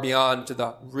far beyond to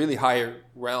the really higher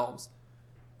realms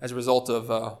as a result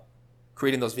of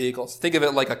creating those vehicles. Think of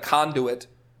it like a conduit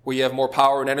where you have more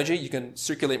power and energy, you can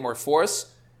circulate more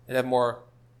force and have more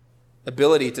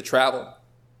ability to travel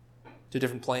to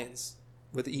different planes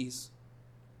with ease.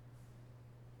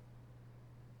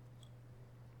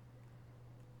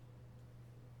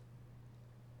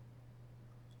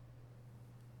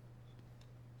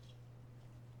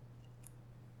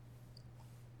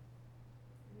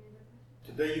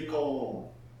 Today you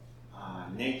call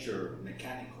nature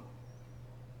mechanical,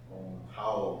 on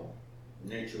how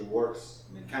nature works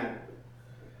mechanically.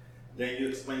 Then you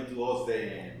explain to us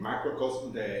the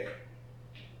microcosm,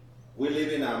 we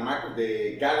live in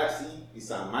the galaxy is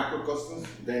a microcosmos,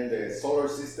 then the solar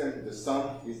system, the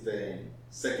sun is the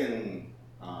second,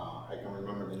 I can't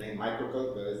remember the name,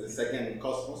 microcosmos, but it's the second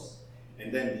cosmos,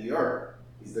 and then the earth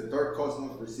is the third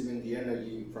cosmos receiving the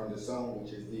energy from the sun,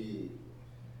 which is the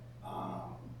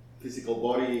physical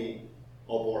body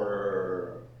of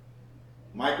our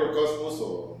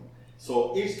microcosmos.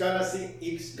 So each galaxy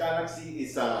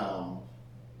is a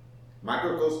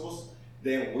microcosmos.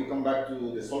 Then we come back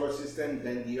to the solar system,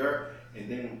 then the earth,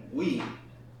 and then we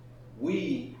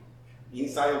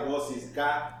inside of us is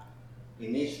God.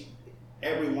 In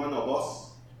every one of us.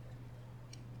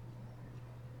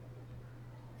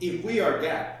 If we are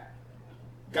God,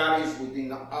 God is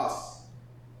within us.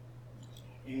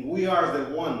 And we are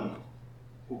the one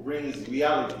who brings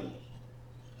reality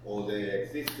or the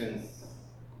existence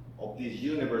of this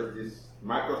universe, this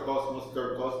microcosmos,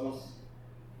 third cosmos.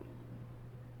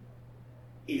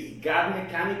 Is God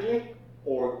mechanically,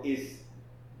 or is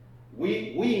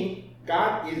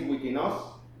God is within us?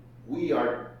 We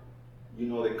are,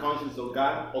 the conscience of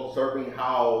God, observing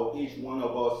how each one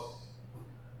of us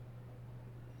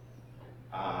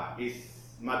is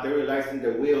materializing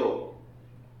the will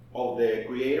of the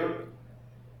Creator.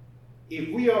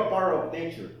 If we are part of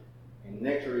nature, and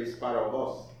nature is part of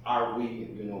us, are we,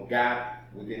 God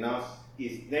within us?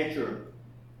 Is nature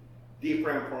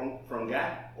different from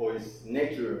God? Or is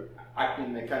nature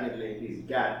acting mechanically? Is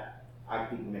God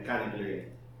acting mechanically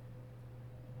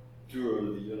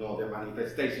through, the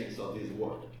manifestations of this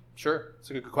world? Sure, it's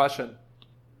a good question.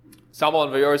 Samuel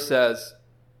Envoyor says,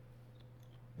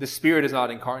 the spirit is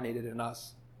not incarnated in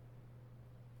us.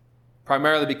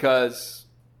 Primarily because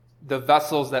the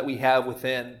vessels that we have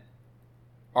within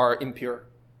are impure.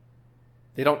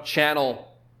 They don't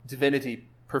channel divinity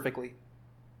perfectly.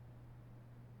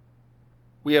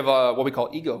 We have what we call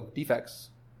ego, defects,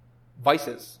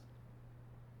 vices,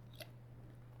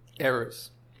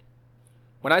 errors.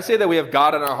 When I say that we have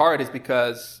God in our heart, it's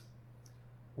because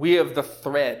we have the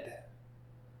thread,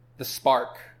 the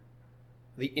spark,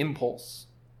 the impulse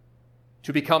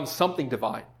to become something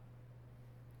divine.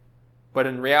 But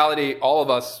in reality, all of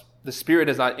us, the spirit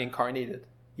is not incarnated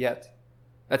yet.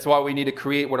 That's why we need to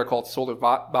create what are called solar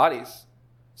bodies,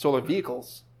 solar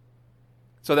vehicles,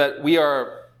 so that we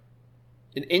are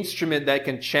an instrument that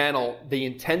can channel the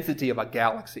intensity of a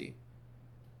galaxy,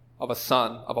 of a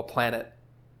sun, of a planet,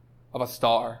 of a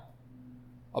star,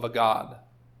 of a God.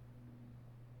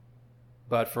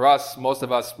 But for us, most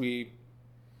of us, we're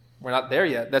not there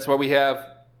yet. That's why we have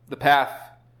the path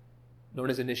known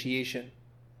as initiation,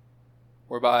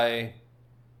 whereby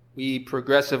we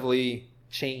progressively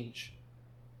change.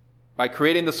 By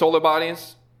creating the solar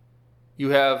bodies, you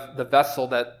have the vessel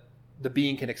that the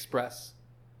being can express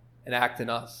and act in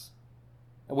us,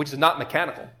 which is not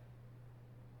mechanical.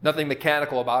 Nothing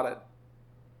mechanical about it.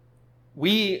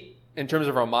 We, in terms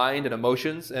of our mind and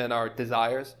emotions and our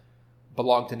desires,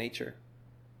 belong to nature,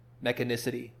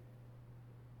 mechanicity,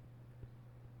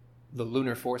 the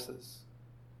lunar forces.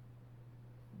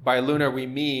 By lunar, we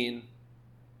mean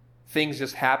things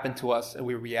just happen to us and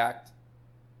we react.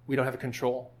 We don't have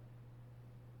control.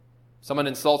 Someone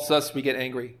insults us, we get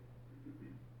angry.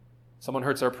 Someone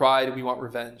hurts our pride, we want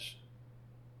revenge.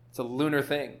 It's a lunar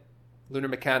thing, lunar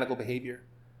mechanical behavior.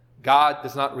 God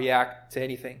does not react to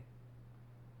anything.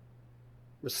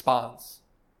 Responds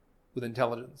with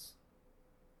intelligence.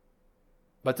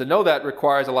 But to know that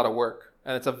requires a lot of work,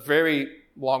 and it's a very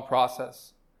long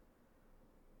process.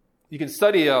 You can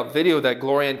study a video that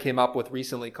Glorian came up with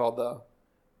recently called the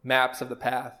Maps of the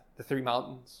Path, the Three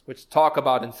Mountains, which talk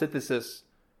about in synthesis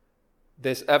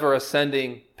this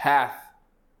ever-ascending path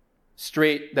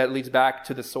straight that leads back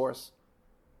to the source,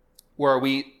 where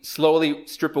we slowly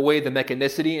strip away the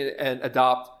mechanicity and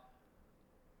adopt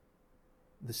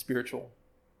the spiritual,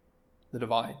 the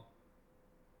divine.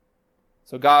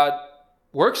 So God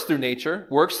works through nature,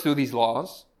 works through these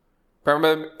laws,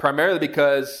 primarily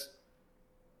because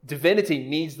divinity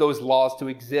needs those laws to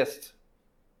exist.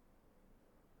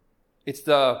 It's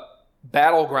the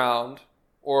battleground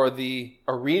or the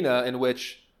arena in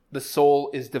which the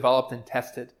soul is developed and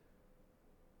tested.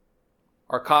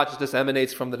 Our consciousness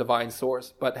emanates from the divine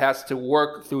source, but has to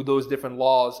work through those different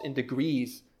laws in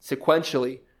degrees,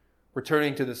 sequentially,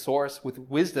 returning to the source with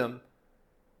wisdom,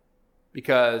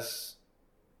 because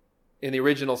in the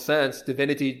original sense,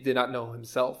 divinity did not know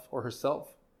himself or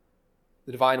herself.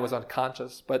 The divine was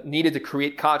unconscious, but needed to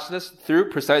create consciousness through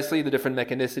precisely the different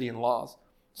mechanicity and laws.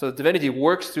 So the divinity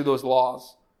works through those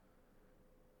laws,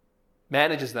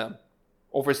 manages them,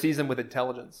 oversees them with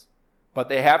intelligence. But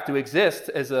they have to exist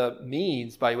as a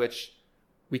means by which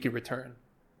we can return.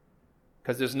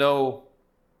 Because there's no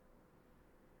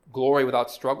glory without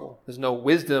struggle. There's no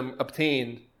wisdom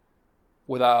obtained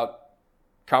without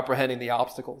comprehending the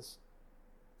obstacles.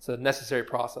 It's a necessary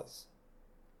process.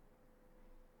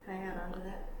 Can I add on to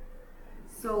that?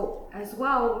 So, as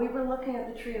well, we were looking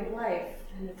at the Tree of Life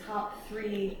and the top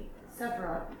 3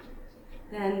 sephirot.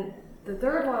 Then the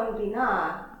third one,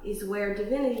 Binah, is where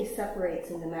divinity separates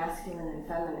into masculine and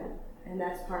feminine. And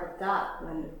that's part of that,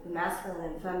 when the masculine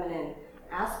and feminine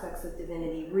aspects of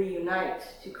divinity reunite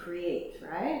to create,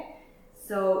 right?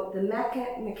 So the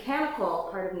mechanical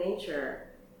part of nature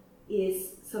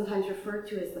is sometimes referred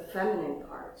to as the feminine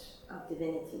part of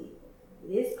divinity.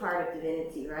 It is part of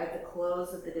divinity, right? The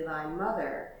clothes of the Divine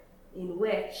Mother, in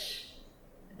which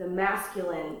the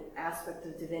masculine aspect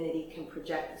of divinity can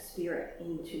project the spirit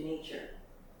into nature.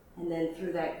 And then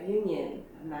through that union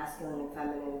of masculine and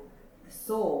feminine, the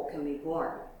soul can be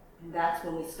born. And that's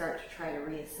when we start to try to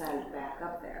reascend back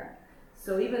up there.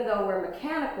 So even though we're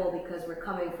mechanical because we're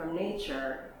coming from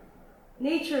nature,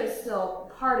 nature is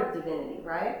still part of divinity,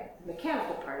 right? The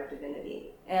mechanical part of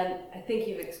divinity. And I think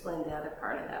you've explained the other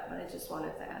part of that, but I just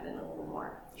wanted to add in a little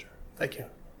more. Sure. Thank you.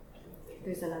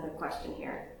 There's another question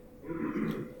here.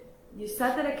 You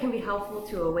said that it can be helpful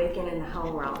to awaken in the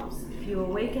hell realms. If you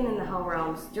awaken in the hell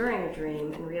realms during a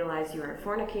dream and realize you are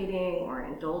fornicating or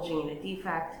indulging in a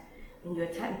defect,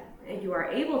 and you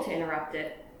are able to interrupt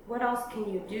it, what else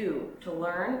can you do to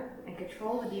learn and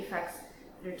control the defects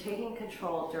that are taking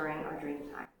control during our dream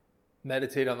time?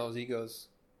 Meditate on those egos.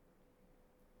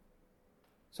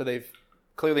 So they've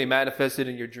clearly manifested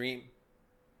in your dream.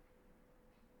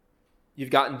 You've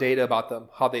gotten data about them,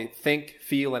 how they think,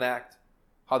 feel, and act,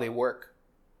 how they work.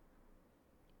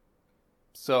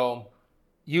 So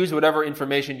use whatever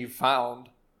information you found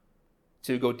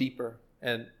to go deeper.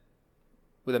 And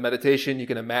with a meditation, you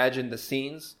can imagine the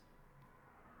scenes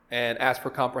and ask for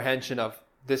comprehension of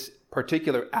this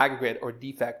particular aggregate or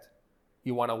defect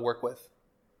you want to work with.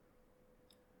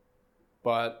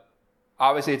 But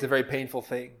obviously, it's a very painful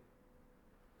thing.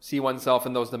 See oneself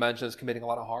in those dimensions committing a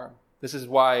lot of harm. This is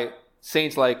why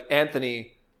saints like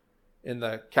Anthony in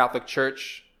the Catholic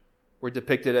Church were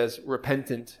depicted as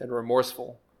repentant and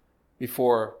remorseful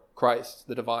before Christ,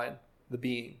 the divine, the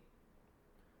being.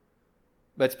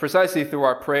 But it's precisely through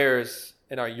our prayers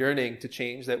and our yearning to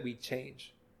change that we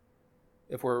change.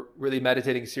 If we're really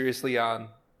meditating seriously on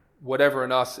whatever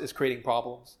in us is creating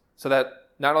problems. So that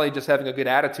not only just having a good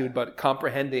attitude, but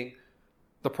comprehending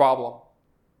the problem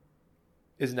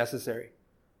is necessary.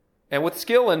 And with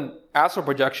skill in astral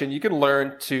projection, you can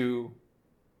learn to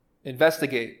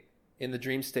investigate in the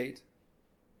dream state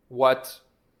what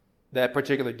that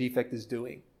particular defect is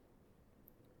doing,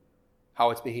 how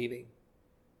it's behaving.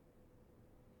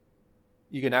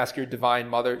 You can ask your divine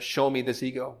mother, show me this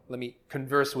ego. Let me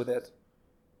converse with it.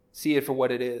 See it for what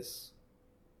it is.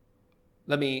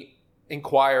 Let me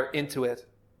inquire into it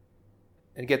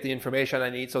and get the information I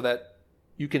need so that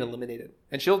you can eliminate it.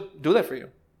 And she'll do that for you.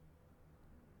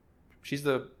 She's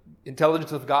the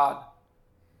intelligence of God.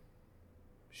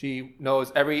 She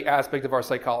knows every aspect of our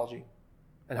psychology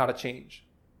and how to change.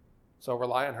 So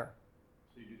rely on her.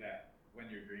 So you do that when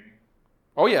you're dreaming?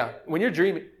 Oh yeah, when you're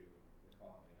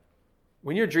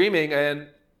dreaming and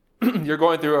you're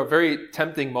going through a very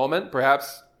tempting moment,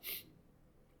 perhaps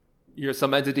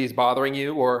some entity is bothering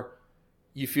you or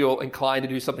you feel inclined to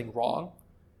do something wrong,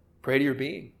 pray to your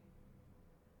being.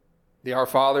 The Our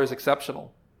Father is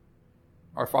exceptional.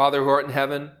 Our Father who art in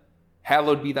heaven,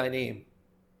 hallowed be thy name.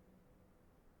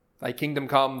 Thy kingdom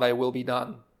come, thy will be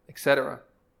done, etc.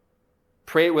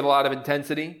 Pray with a lot of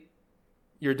intensity.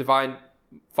 Your divine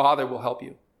Father will help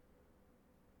you.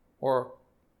 Or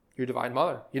your divine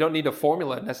mother. You don't need a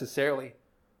formula necessarily.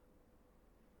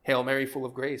 Hail Mary, full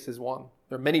of grace is one.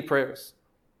 There are many prayers.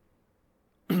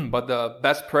 But the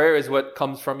best prayer is what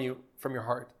comes from you, from your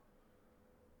heart.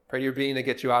 Pray to your being to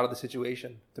get you out of the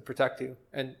situation, to protect you.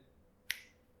 And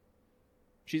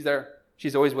she's there.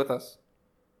 She's always with us.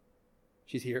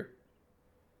 She's here.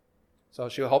 So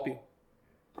she'll help you.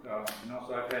 And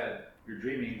also you're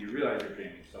dreaming, you realize you're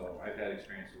dreaming. So I've had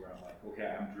experiences where I'm like,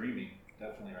 okay, I'm dreaming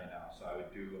definitely right now. So I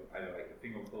would do either like a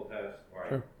finger pull test or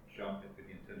I jump with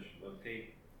the intention to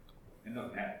levitate and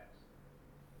nothing happens.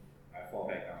 I fall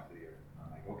back down to the earth.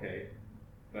 I'm like, okay,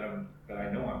 but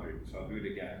I know I'm dreaming, so I'll do it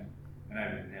again. And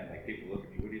I've even had like people look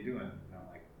at me, what are you doing? And I'm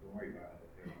like, don't worry about it.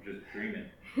 I'm just dreaming.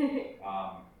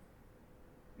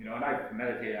 And I've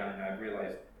meditated on it and I've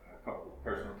realized a couple of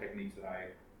personal techniques that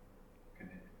I can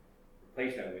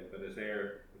replace that with. But if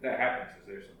that happens, is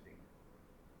there something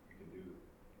you can do?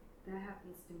 That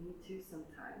happens to me too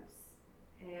sometimes.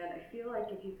 And I feel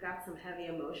like if you've got some heavy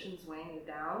emotions weighing you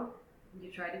down,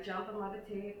 you try to jump and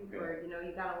levitate, or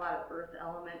you got a lot of earth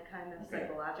element kind of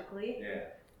psychologically,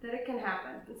 that it can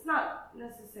happen. It's not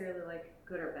necessarily like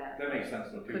good or bad. That makes sense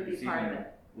though too. Could be part of it.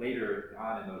 Later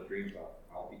on in those dreams,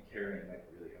 I'll be carrying like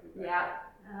a really heavy bag.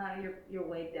 You're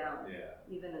weighed down. Yeah.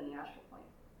 Even in the astral plane.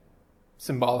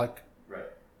 Symbolic.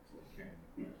 Right.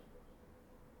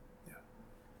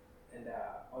 And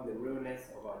on the realness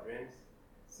of our dreams,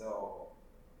 so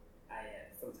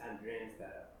I sometimes dreams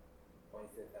that, for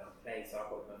instance, I'm playing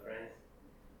soccer with my friends,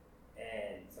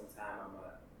 and sometimes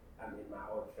I'm with my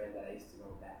old friend that I used to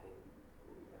know back in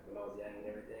when I was young and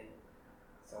everything.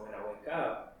 So when I wake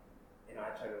up,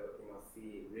 I try to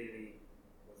see really,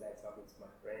 was I talking to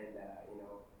my friend that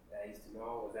that I used to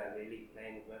know? Was I really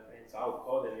playing with my friend? So I would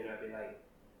call them, I'd be like,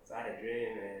 so I had a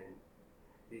dream and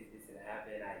this and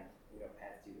happened. I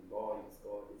passed you the ball, you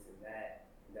scored this and that.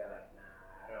 And they're like,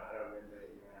 nah, I don't remember.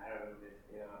 I don't remember.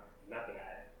 Nothing.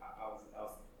 I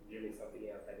was dreaming something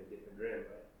else, like a different dream.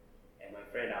 And my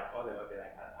friend, I'll call them. I'll be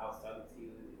like, I was talking to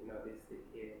you. This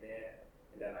here and there.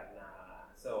 And they're like, nah.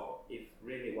 So if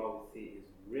really what we see is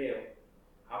real,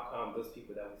 how come those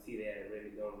people that we see there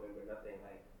really don't remember nothing?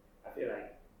 Like, I feel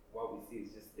like what we see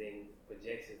is just things,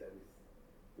 projections that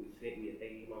we think we are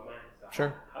thinking in our mind. So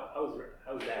sure.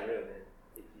 How is that real then?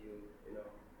 If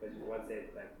because one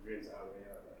said like dreams are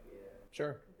real, like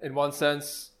Sure. In one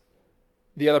sense,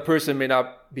 the other person may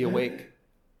not be awake.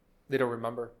 They don't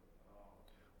remember.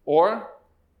 Or,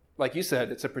 like you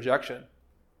said, it's a projection.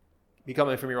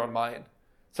 Coming from your own mind.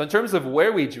 So in terms of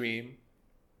where we dream,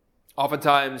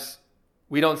 oftentimes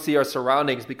we don't see our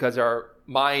surroundings because our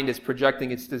mind is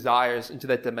projecting its desires into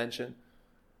that dimension.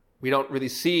 We don't really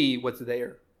see what's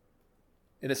there.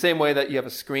 In the same way that you have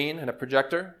a screen and a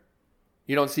projector,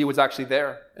 you don't see what's actually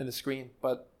there in the screen,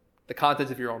 but the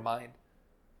contents of your own mind.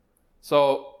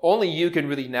 So only you can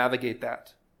really navigate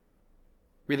that.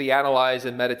 Really analyze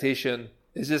in meditation,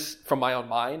 is this from my own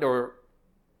mind or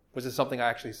was this something I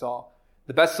actually saw?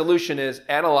 The best solution is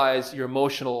analyze your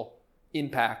emotional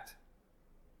impact,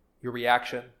 your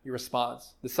reaction, your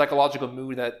response, the psychological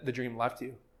mood that the dream left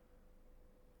you.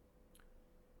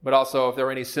 But also, if there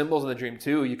are any symbols in the dream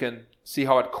too, you can see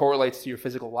how it correlates to your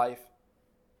physical life.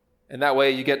 And that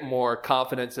way you get more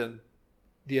confidence in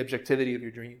the objectivity of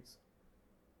your dreams.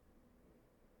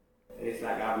 And it's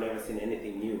like I've never seen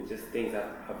anything new, just things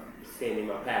I've seen in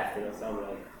my past, so I'm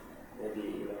like,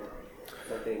 maybe,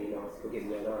 something, spooky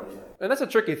going on, And that's a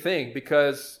tricky thing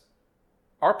because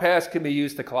our past can be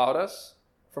used to cloud us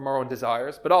from our own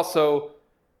desires, but also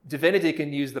divinity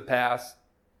can use the past,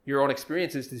 your own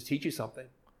experiences, to teach you something.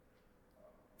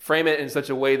 Frame it in such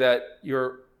a way that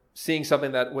you're seeing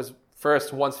something that was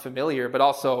first once familiar, but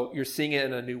also you're seeing it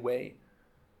in a new way,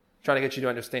 trying to get you to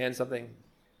understand something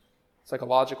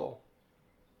psychological.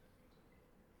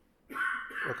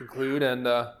 We'll conclude, and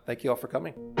thank you all for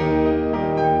coming.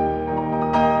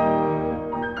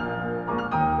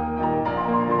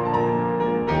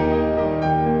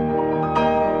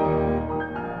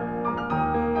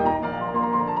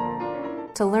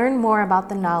 To learn more about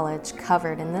the knowledge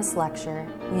covered in this lecture,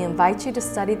 we invite you to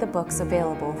study the books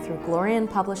available through Glorian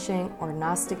Publishing or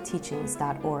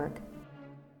GnosticTeachings.org.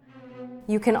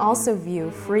 You can also view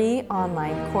free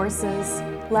online courses,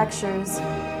 lectures,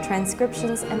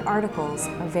 transcriptions, and articles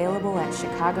available at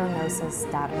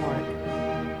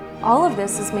ChicagoGnosis.org. All of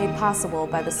this is made possible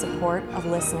by the support of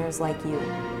listeners like you.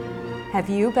 Have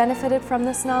you benefited from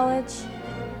this knowledge?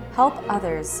 Help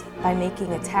others by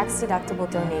making a tax-deductible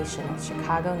donation at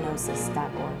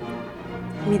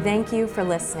ChicagoGnosis.org. We thank you for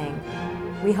listening.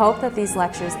 We hope that these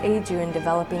lectures aid you in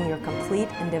developing your complete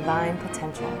and divine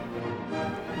potential.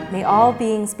 May all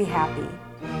beings be happy.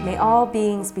 May all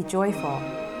beings be joyful.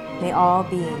 May all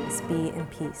beings be in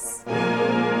peace.